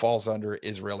 falls under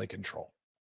Israeli control.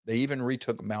 They even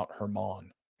retook Mount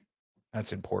Hermon.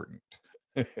 That's important.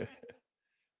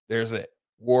 There's it.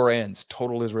 War ends.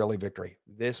 Total Israeli victory.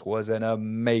 This was an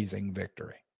amazing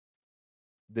victory.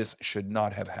 This should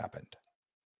not have happened,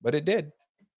 but it did.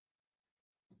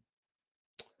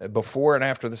 Before and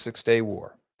after the 6-Day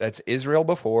War. That's Israel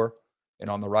before, and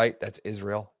on the right, that's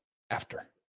Israel after.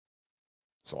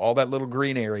 So all that little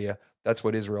green area, that's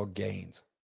what Israel gains.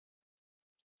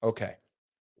 Okay.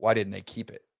 Why didn't they keep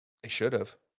it? They should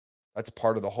have. That's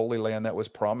part of the Holy Land that was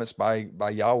promised by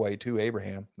Yahweh to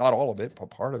Abraham. Not all of it,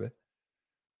 but part of it.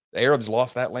 The Arabs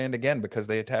lost that land again because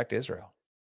they attacked Israel.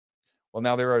 Well,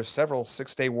 now there are several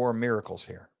 6-Day War miracles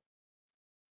here.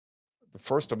 The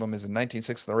first of them is in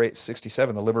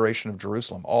 1967, the liberation of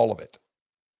Jerusalem, all of it.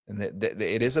 And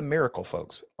it is a miracle,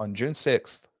 folks. On June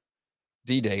 6th,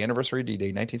 D-Day, anniversary D-Day,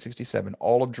 1967,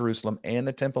 all of Jerusalem and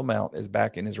the Temple Mount is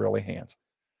back in Israeli hands.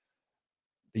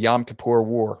 The Yom Kippur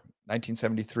War,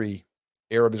 1973,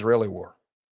 Arab-Israeli War.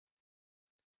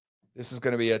 This is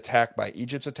going to be attacked by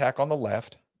Egypt's attack on the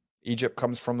left. Egypt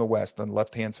comes from the west on the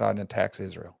left-hand side and attacks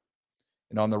Israel.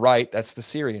 And on the right, that's the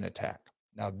Syrian attack.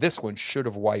 Now, this one should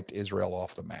have wiped Israel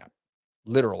off the map.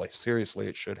 Literally, seriously,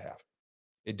 it should have.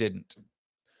 It didn't.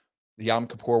 The Yom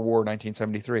Kippur War,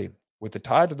 1973. With the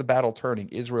tide of the battle turning,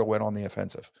 Israel went on the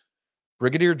offensive.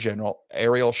 Brigadier General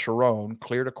Ariel Sharon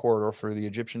cleared a corridor through the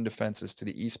Egyptian defenses to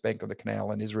the east bank of the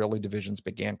canal, and Israeli divisions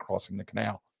began crossing the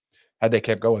canal. Had they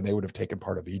kept going, they would have taken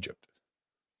part of Egypt.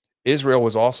 Israel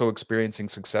was also experiencing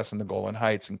success in the Golan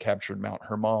Heights and captured Mount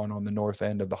Hermon on the north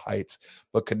end of the heights,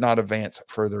 but could not advance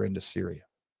further into Syria.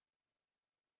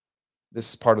 This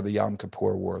is part of the Yom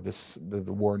Kippur War, the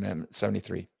war in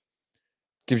 73.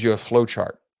 Gives you a flow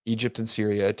chart. Egypt and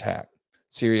Syria attack.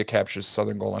 Syria captures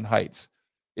southern Golan Heights.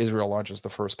 Israel launches the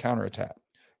first counterattack.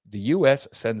 The U.S.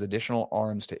 sends additional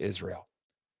arms to Israel.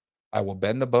 I will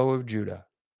bend the bow of Judah,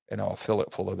 and I will fill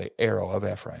it full of the arrow of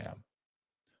Ephraim.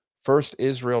 First,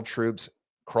 Israel troops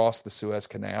cross the Suez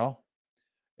Canal,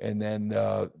 and then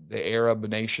the Arab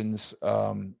nations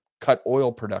cut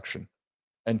oil production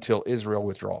until Israel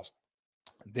withdraws.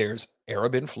 There's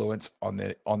Arab influence on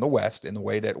the West in the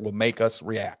way that will make us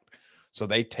react. So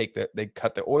they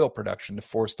cut the oil production to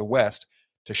force the West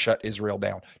to shut Israel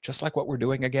down, just like what we're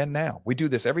doing again now. We do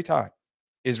this every time.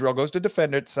 Israel goes to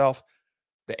defend itself.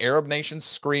 The Arab nations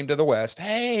scream to the West,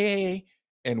 hey,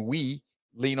 and we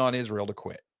lean on Israel to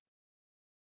quit.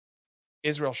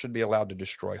 Israel should be allowed to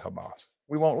destroy Hamas.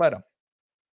 We won't let them.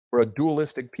 We're a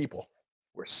dualistic people.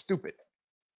 We're stupid.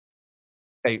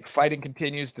 Hey, fighting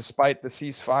continues despite the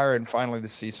ceasefire, and finally the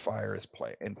ceasefire is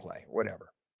in play.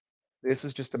 Whatever. This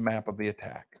is just a map of the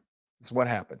attack. This is what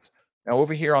happens. Now,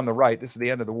 over here on the right, this is the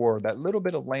end of the war. That little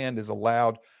bit of land is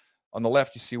allowed. On the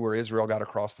left, you see where Israel got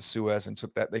across the Suez and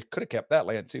took that. They could have kept that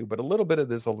land too, but a little bit of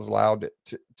this is allowed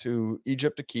to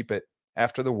Egypt to keep it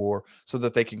after the war so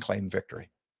that they can claim victory.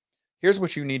 Here's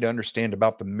what you need to understand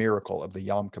about the miracle of the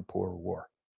Yom Kippur War.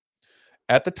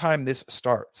 At the time this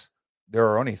starts, there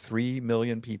are only 3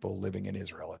 million people living in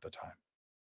Israel at the time.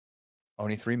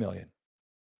 Only 3 million.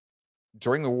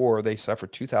 During the war, they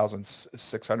suffered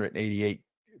 2,688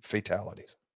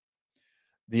 fatalities.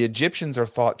 The Egyptians are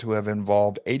thought to have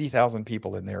involved 80,000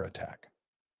 people in their attack.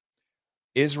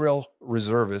 Israel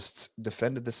reservists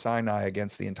defended the Sinai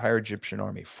against the entire Egyptian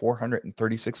army.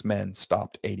 436 men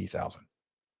stopped 80,000.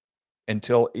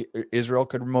 Until Israel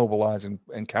could mobilize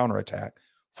and counterattack,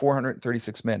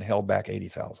 436 men held back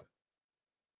 80,000.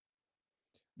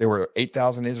 There were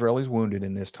 8,000 Israelis wounded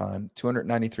in this time.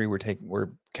 293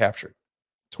 were captured.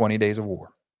 20 days of war.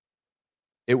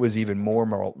 It was even more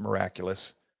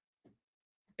miraculous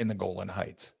in the Golan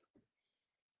Heights.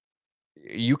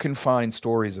 You can find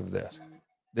stories of this.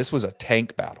 This was a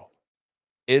tank battle.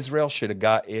 Israel should have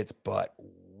got its butt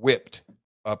whipped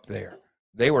up there.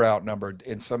 They were outnumbered,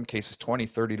 in some cases, 20,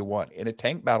 30 to 1. In a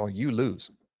tank battle, you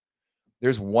lose.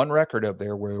 There's one record up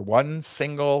there where one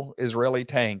single Israeli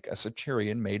tank, a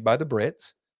Centurion made by the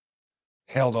Brits,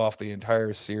 held off the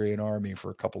entire Syrian army for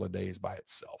a couple of days by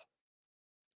itself.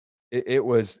 It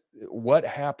was, what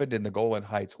happened in the Golan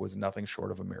Heights was nothing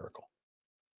short of a miracle.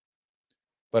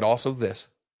 But also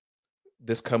this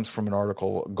comes from an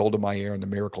article, Golda Meir and the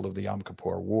Miracle of the Yom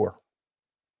Kippur War.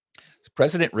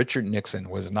 President Richard Nixon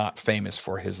was not famous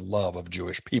for his love of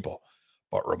Jewish people,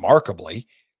 but remarkably,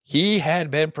 he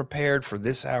had been prepared for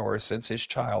this hour since his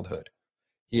childhood.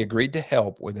 He agreed to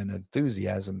help with an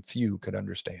enthusiasm few could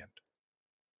understand.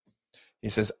 He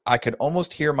says, I could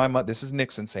almost hear my mother, this is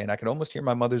Nixon saying, I could almost hear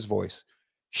my mother's voice.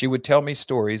 She would tell me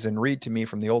stories and read to me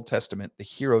from the Old Testament, the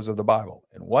heroes of the Bible.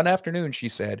 And one afternoon she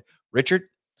said, Richard,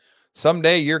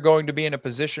 someday you're going to be in a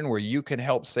position where you can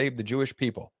help save the Jewish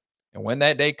people. And when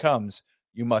that day comes,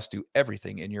 you must do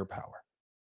everything in your power.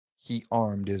 He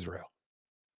armed Israel.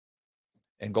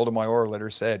 And Golda Meir later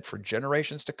said, for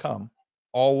generations to come,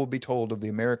 all will be told of the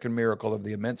American miracle of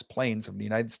the immense plains of the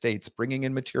United States bringing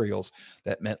in materials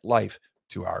that meant life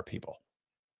to our people.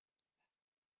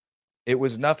 It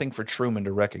was nothing for Truman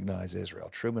to recognize Israel.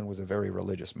 Truman was a very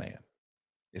religious man.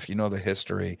 If you know the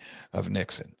history of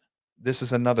Nixon, this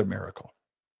is another miracle.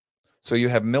 So you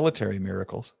have military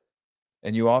miracles,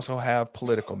 and you also have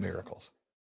political miracles.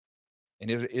 And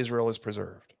Israel is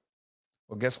preserved.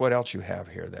 Well, guess what else you have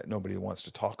here that nobody wants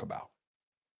to talk about?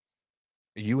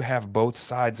 You have both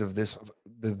sides of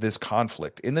this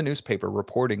conflict in the newspaper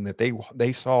reporting that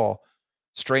they saw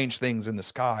strange things in the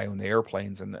sky on the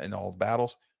airplanes and all the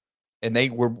battles. And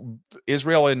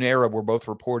Israel and Arab were both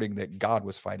reporting that God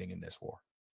was fighting in this war.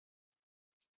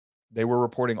 They were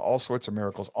reporting all sorts of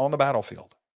miracles on the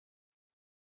battlefield.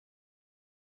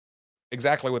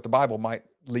 Exactly what the Bible might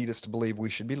lead us to believe we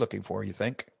should be looking for, you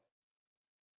think?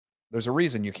 There's a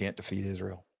reason you can't defeat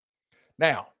Israel.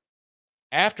 Now,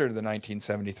 after the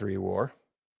 1973 war,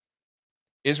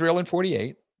 Israel in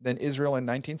 48, then Israel in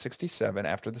 1967,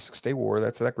 after the Six-Day War,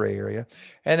 that's that gray area,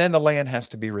 and then the land has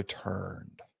to be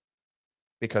returned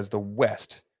because the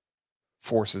West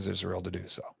forces Israel to do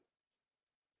so.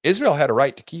 Israel had a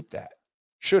right to keep that,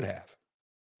 should have.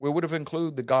 We would have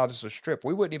included the Gaza Strip.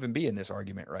 We wouldn't even be in this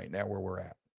argument right now where we're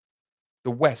at.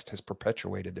 The West has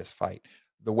perpetuated this fight.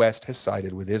 The West has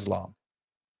sided with Islam.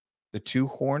 The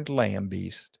two-horned lamb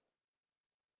beast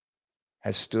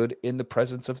has stood in the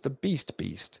presence of the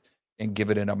beast and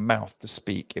given it a mouth to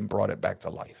speak and brought it back to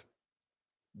life.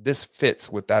 This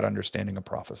fits with that understanding of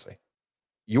prophecy.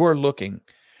 You are looking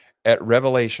at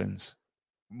Revelations,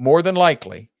 more than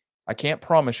likely. I can't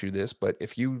promise you this, but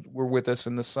if you were with us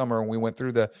in the summer and we went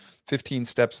through the 15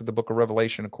 steps of the book of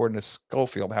Revelation, according to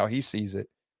Schofield, how he sees it,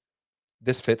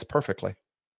 this fits perfectly.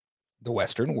 The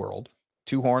Western world,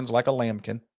 two horns like a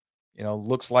lambkin,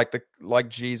 looks like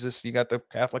Jesus. You got the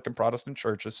Catholic and Protestant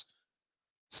churches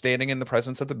standing in the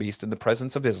presence of the beast, in the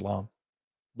presence of Islam,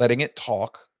 letting it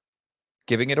talk,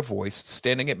 giving it a voice,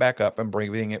 standing it back up and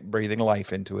breathing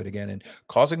life into it again, and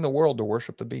causing the world to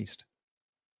worship the beast,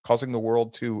 causing the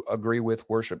world to agree with,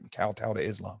 worship, and kowtow to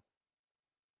Islam.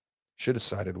 Should have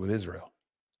sided with Israel.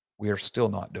 We are still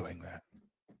not doing that.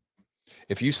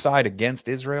 If you side against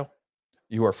Israel,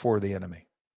 you are for the enemy.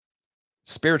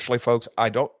 Spiritually, folks,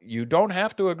 you don't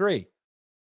have to agree.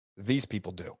 These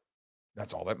people do.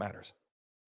 That's all that matters.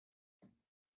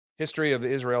 History of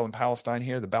Israel and Palestine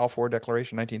here, the Balfour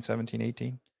Declaration,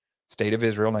 1917-18, State of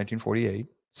Israel, 1948,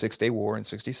 Six-Day War in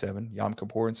 67, Yom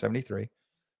Kippur in 73.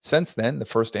 Since then, the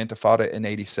First Intifada in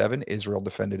 87, Israel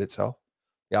defended itself.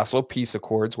 The Oslo Peace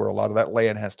Accords, where a lot of that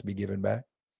land has to be given back.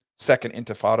 Second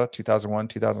Intifada, 2001,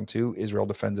 2002, Israel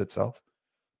defends itself.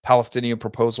 Palestinian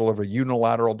proposal of a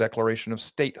unilateral declaration of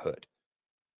statehood.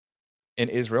 And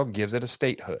Israel gives it a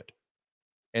statehood.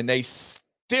 And they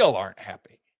still aren't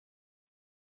happy.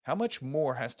 How much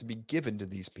more has to be given to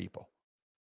these people?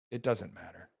 It doesn't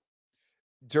matter.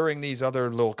 During these other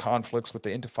little conflicts with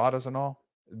the intifadas and all,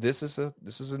 this is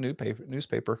a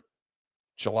newspaper,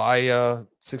 July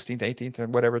 16th, 18th, or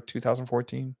whatever,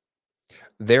 2014.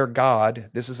 Their God,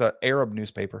 this is an Arab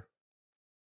newspaper,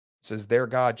 says their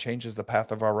God changes the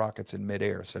path of our rockets in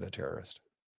midair, said a terrorist.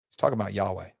 He's talking about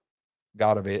Yahweh,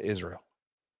 God of Israel.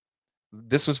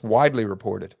 This was widely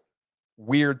reported.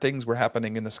 Weird things were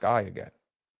happening in the sky again.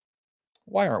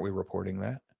 Why aren't we reporting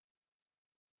that?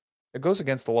 It goes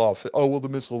against the law. Oh, well, the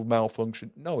missile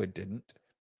malfunctioned. No, it didn't.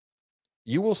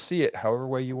 You will see it however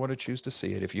way you want to choose to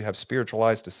see it. If you have spiritual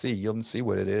eyes to see, you'll see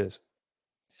what it is.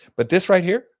 But this right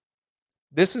here,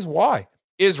 this is why.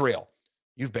 Israel,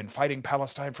 you've been fighting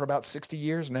Palestine for about 60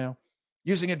 years now,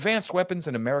 using advanced weapons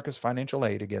and America's financial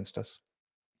aid against us.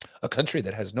 A country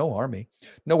that has no army,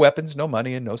 no weapons, no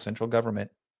money, and no central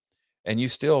government. And you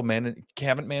still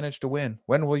haven't managed to win.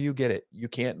 When will you get it? You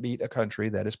can't beat a country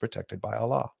that is protected by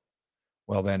Allah.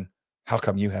 Well, then, how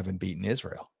come you haven't beaten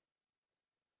Israel?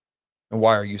 And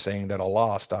why are you saying that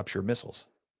Allah stops your missiles?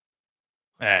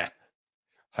 I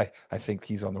think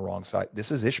he's on the wrong side.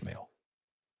 This is Ishmael.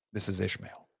 This is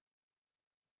Ishmael.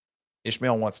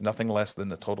 Ishmael wants nothing less than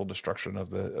the total destruction of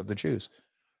the Jews.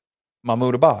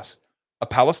 Mahmoud Abbas, a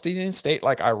Palestinian state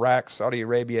like Iraq, Saudi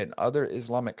Arabia, and other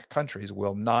Islamic countries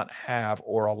will not have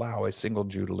or allow a single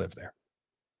Jew to live there.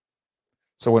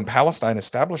 So when Palestine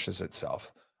establishes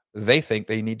itself, they think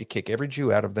they need to kick every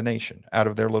Jew out of the nation, out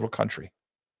of their little country.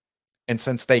 And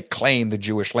since they claim the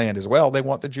Jewish land as well, they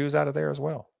want the Jews out of there as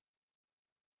well.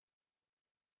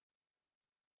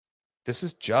 This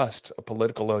is just a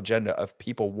political agenda of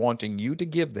people wanting you to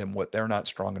give them what they're not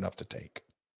strong enough to take.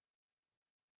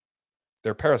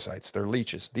 They're parasites. They're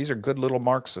leeches. These are good little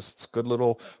Marxists, good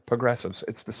little progressives.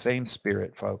 It's the same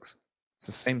spirit, folks. It's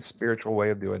the same spiritual way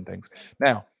of doing things.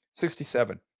 Now,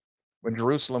 67, when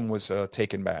Jerusalem was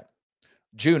taken back.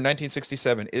 June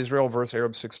 1967, Israel versus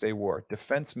Arab Six-Day War.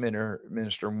 Defense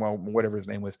minister, whatever his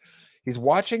name was, he's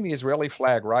watching the Israeli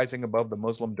flag rising above the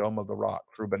Muslim Dome of the Rock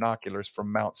through binoculars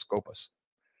from Mount Scopus.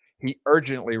 He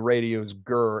urgently radios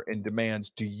Gurr and demands,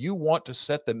 do you want to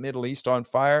set the Middle East on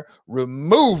fire?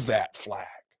 Remove that flag.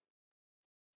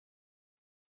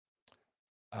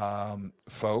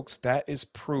 Folks, that is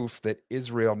proof that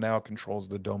Israel now controls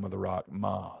the Dome of the Rock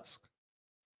Mosque.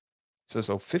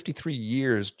 So 53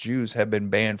 years, Jews have been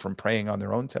banned from praying on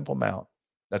their own Temple Mount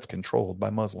that's controlled by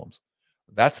Muslims.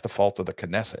 That's the fault of the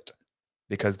Knesset,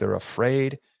 because they're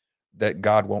afraid that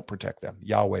God won't protect them.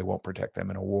 Yahweh won't protect them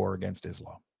in a war against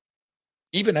Islam,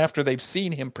 even after they've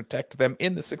seen him protect them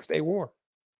in the Six-Day War.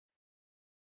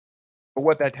 But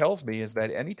what that tells me is that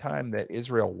anytime that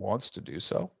Israel wants to do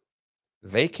so,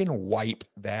 they can wipe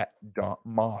that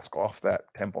mosque off that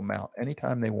Temple Mount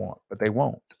anytime they want, but they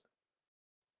won't.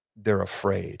 They're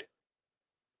afraid.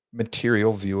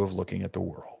 Material view of looking at the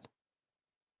world.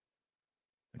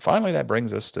 And finally, that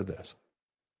brings us to this.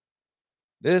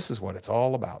 This is what it's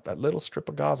all about, that little strip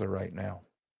of Gaza right now.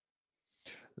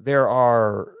 There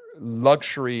are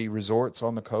luxury resorts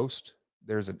on the coast.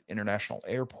 There's an international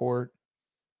airport.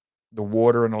 The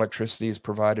water and electricity is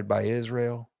provided by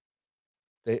Israel.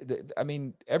 I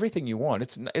mean, everything you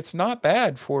want. It's not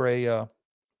bad for a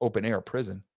open air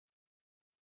prison.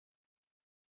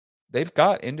 They've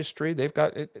got industry. They've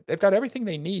got everything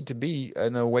they need to be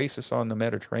an oasis on the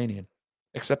Mediterranean,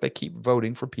 except they keep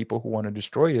voting for people who want to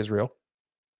destroy Israel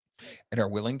and are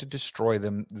willing to destroy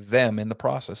them in the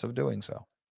process of doing so.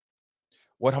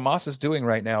 What Hamas is doing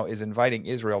right now is inviting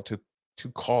Israel to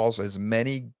cause as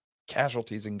many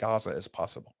casualties in Gaza as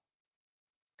possible,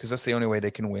 because that's the only way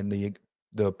they can win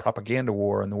the propaganda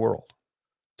war in the world,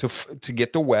 to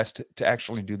get the West to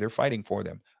actually do their fighting for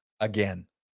them again,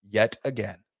 yet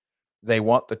again. They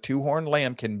want the two-horned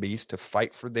lambkin beast to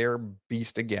fight for their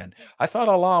beast again. I thought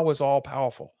Allah was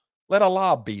all-powerful. Let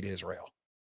Allah beat Israel.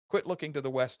 Quit looking to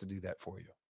the West to do that for you.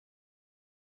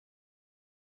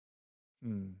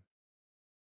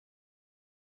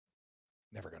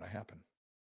 Never going to happen.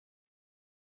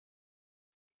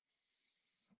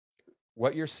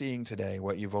 What you're seeing today,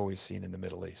 what you've always seen in the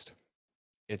Middle East,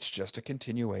 it's just a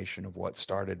continuation of what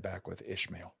started back with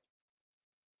Ishmael.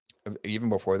 Even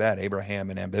before that,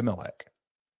 Abraham and Abimelech.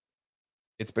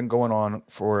 It's been going on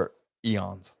for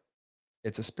eons.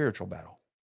 It's a spiritual battle.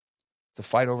 It's a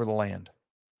fight over the land.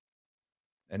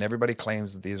 And everybody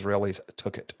claims that the Israelis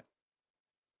took it.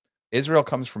 Israel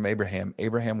comes from Abraham.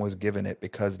 Abraham was given it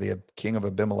because the king of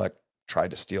Abimelech tried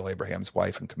to steal Abraham's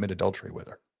wife and commit adultery with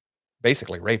her.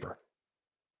 Basically rape her.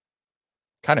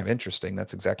 Kind of interesting.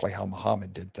 That's exactly how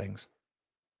Muhammad did things.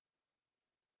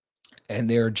 And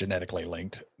they're genetically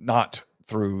linked, not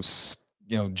through,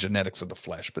 genetics of the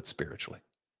flesh, but spiritually.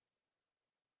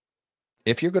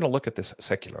 If you're going to look at this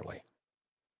secularly,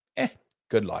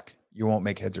 good luck. You won't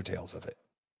make heads or tails of it.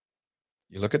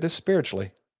 You look at this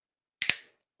spiritually,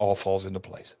 all falls into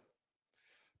place.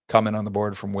 Comment on the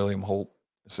board from William Holt.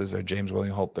 This is James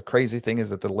William Holt. The crazy thing is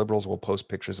that the liberals will post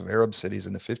pictures of Arab cities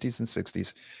in the 50s and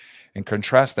 60s and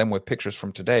contrast them with pictures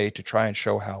from today to try and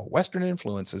show how Western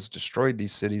influences destroyed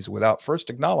these cities without first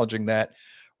acknowledging that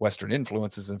Western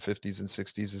influences in 50s and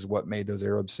 60s is what made those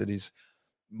Arab cities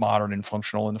modern and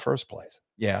functional in the first place.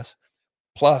 Yes.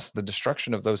 Plus, the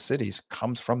destruction of those cities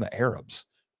comes from the Arabs,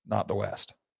 not the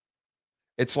West.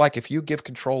 It's like if you give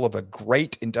control of a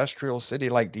great industrial city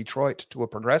like Detroit to a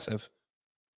progressive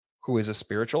who is a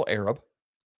spiritual Arab,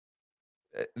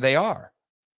 they are.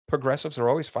 Progressives are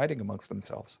always fighting amongst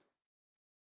themselves.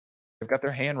 They've got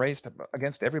their hand raised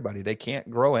against everybody. They can't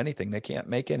grow anything. They can't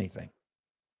make anything.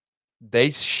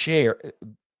 They share.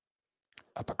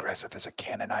 A progressive is a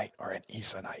Canaanite or an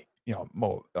Esauite,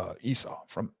 Esau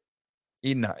from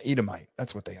Edomite.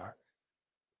 That's what they are.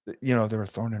 They're a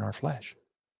thorn in our flesh.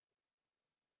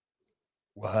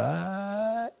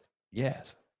 What?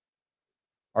 Yes.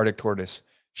 Arctic Tortoise.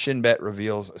 Shin Bet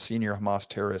reveals a senior Hamas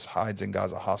terrorist hides in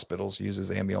Gaza hospitals,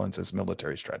 uses ambulance as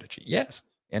military strategy. Yes,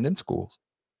 and in schools.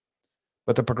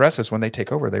 But the progressives, when they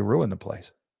take over, they ruin the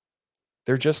place.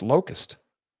 They're just locust.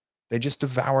 They just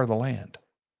devour the land.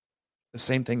 The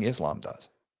same thing Islam does.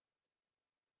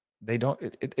 They don't.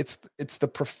 It's the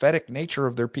prophetic nature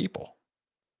of their people.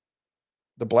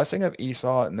 The blessing of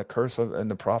Esau and the curse of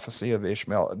and the prophecy of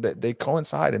Ishmael, they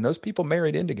coincide, and those people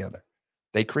married in together.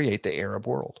 They create the Arab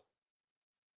world.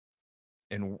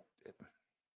 And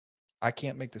I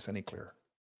can't make this any clearer.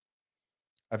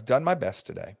 I've done my best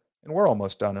today, and we're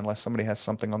almost done unless somebody has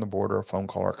something on the board or a phone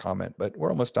call or a comment, but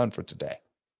we're almost done for today.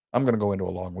 I'm going to go into a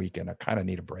long weekend. I kind of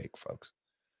need a break, folks.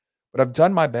 But I've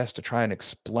done my best to try and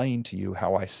explain to you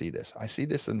how I see this. I see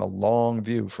this in the long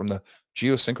view from the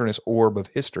geosynchronous orb of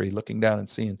history, looking down and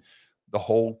seeing the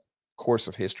whole course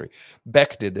of history.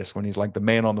 Beck did this when he's like the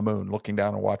man on the moon, looking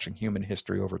down and watching human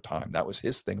history over time. That was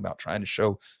his thing about trying to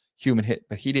show human hit,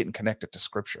 but he didn't connect it to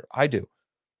scripture. I do.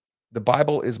 The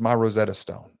Bible is my Rosetta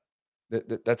Stone.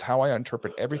 That's how I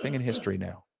interpret everything in history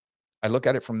now. I look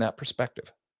at it from that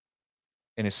perspective.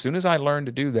 And as soon as I learned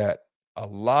to do that, a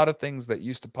lot of things that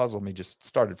used to puzzle me just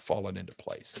started falling into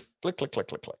place. Click, click, click,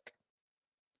 click, click.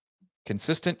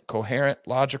 Consistent, coherent,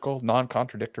 logical,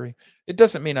 non-contradictory. It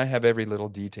doesn't mean I have every little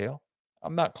detail.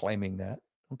 I'm not claiming that.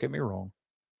 Don't get me wrong.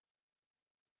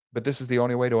 But this is the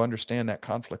only way to understand that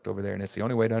conflict over there. And it's the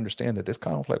only way to understand that this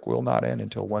conflict will not end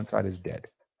until one side is dead.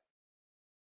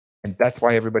 And that's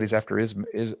why everybody's after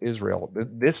Israel.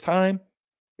 This time,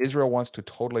 Israel wants to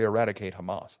totally eradicate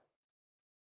Hamas.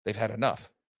 They've had enough.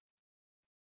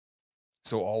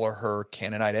 So all of her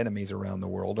Canaanite enemies around the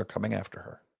world are coming after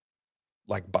her,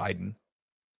 like Biden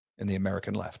and the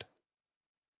American left.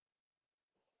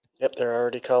 Yep, they're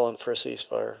already calling for a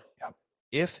ceasefire. Yep.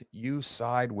 If you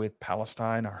side with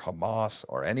Palestine or Hamas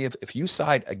or if you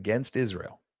side against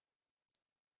Israel,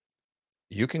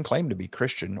 you can claim to be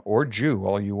Christian or Jew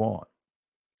all you want.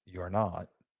 You're not.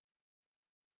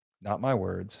 Not my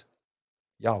words,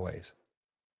 Yahweh's.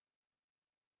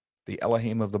 The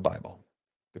Elohim of the Bible,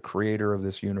 the creator of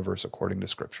this universe according to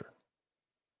scripture.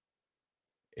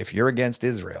 If you're against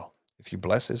Israel, if you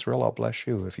bless Israel, I'll bless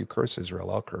you. If you curse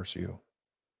Israel, I'll curse you.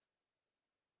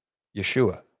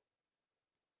 Yeshua.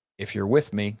 If you're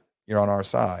with me, you're on our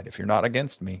side. If you're not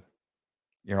against me,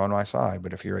 you're on my side.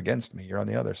 But if you're against me, you're on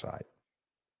the other side.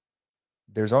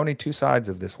 There's only two sides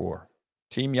of this war.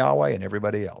 Team Yahweh and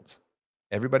everybody else.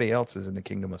 Everybody else is in the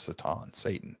kingdom of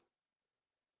Satan.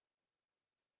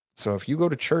 So if you go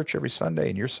to church every Sunday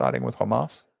and you're siding with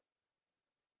Hamas,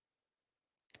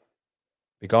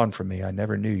 be gone from me. I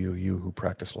never knew you, you who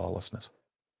practice lawlessness.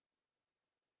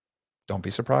 Don't be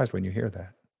surprised when you hear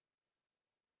that.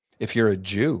 If you're a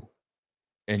Jew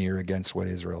and you're against what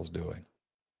Israel's doing,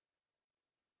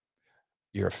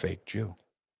 you're a fake Jew.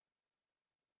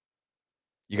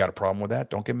 You got a problem with that?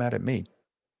 Don't get mad at me.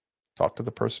 Talk to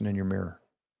the person in your mirror.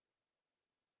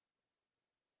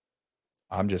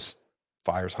 I'm just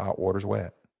fire's hot, water's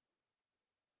wet.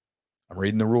 I'm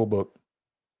reading the rule book.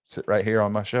 Sit right here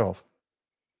on my shelf.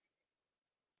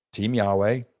 Team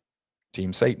Yahweh,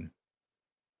 Team Satan.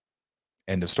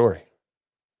 End of story.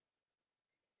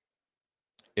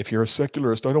 If you're a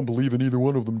secularist, I don't believe in either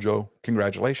one of them, Joe.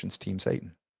 Congratulations, Team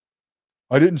Satan.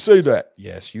 I didn't say that.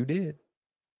 Yes, you did.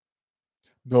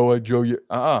 No, Joe, you.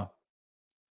 Not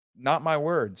my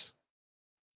words.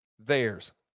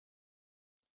 Theirs.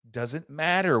 Doesn't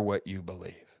matter what you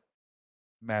believe.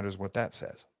 Matters what that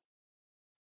says.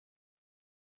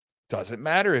 Doesn't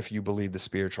matter if you believe the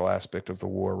spiritual aspect of the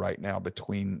war right now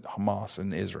between Hamas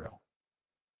and Israel.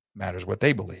 Matters what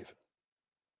they believe.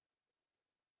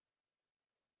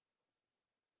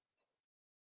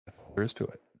 There is to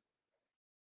it.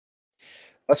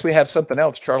 Unless we have something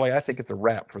else, Charlie, I think it's a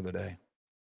wrap for the day.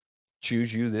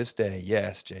 Choose you this day.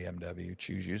 Yes, JMW.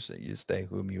 Choose you this day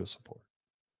whom you will support.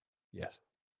 Yes.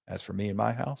 As for me and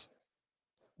my house,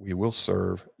 we will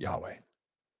serve Yahweh.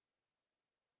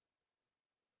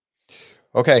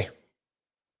 Okay.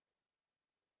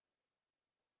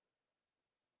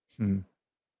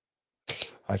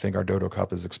 I think our Dodo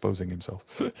Cop is exposing himself.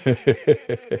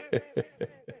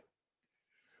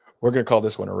 We're going to call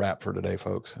this one a wrap for today,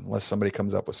 folks, unless somebody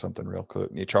comes up with something real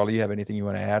quick. Charlie, you have anything you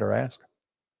want to add or ask?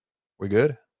 We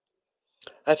good?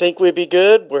 I think we'd be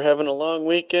good. We're having a long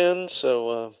weekend, so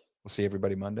we'll see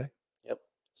everybody Monday. Yep.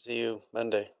 See you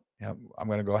Monday. Yep. I'm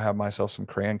going to go have myself some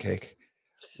crayon cake.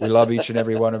 We love each and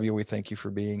every one of you. We thank you for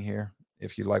being here.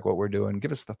 If you like what we're doing,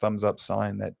 give us the thumbs up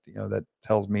sign that, that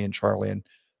tells me and Charlie and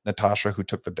Natasha, who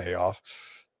took the day off,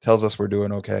 tells us we're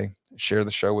doing okay. Share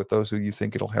the show with those who you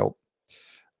think it'll help.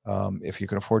 If you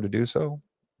can afford to do so,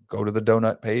 go to the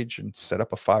donut page and set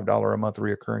up a $5 a month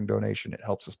recurring donation. It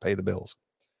helps us pay the bills.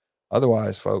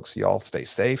 Otherwise, folks, y'all stay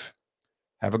safe.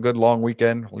 Have a good long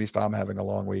weekend. At least I'm having a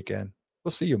long weekend.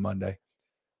 We'll see you Monday.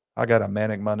 I got a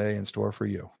manic Monday in store for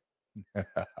you.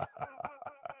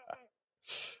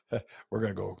 We're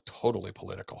going to go totally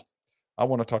political. I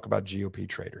want to talk about GOP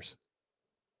traders.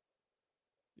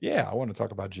 Yeah, I want to talk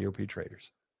about GOP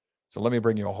traders. So let me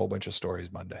bring you a whole bunch of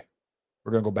stories Monday.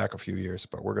 We're going to go back a few years,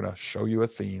 but we're going to show you a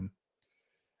theme,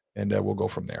 and we'll go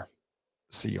from there.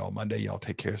 See y'all Monday. Y'all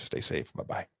take care. Stay safe.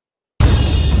 Bye-bye.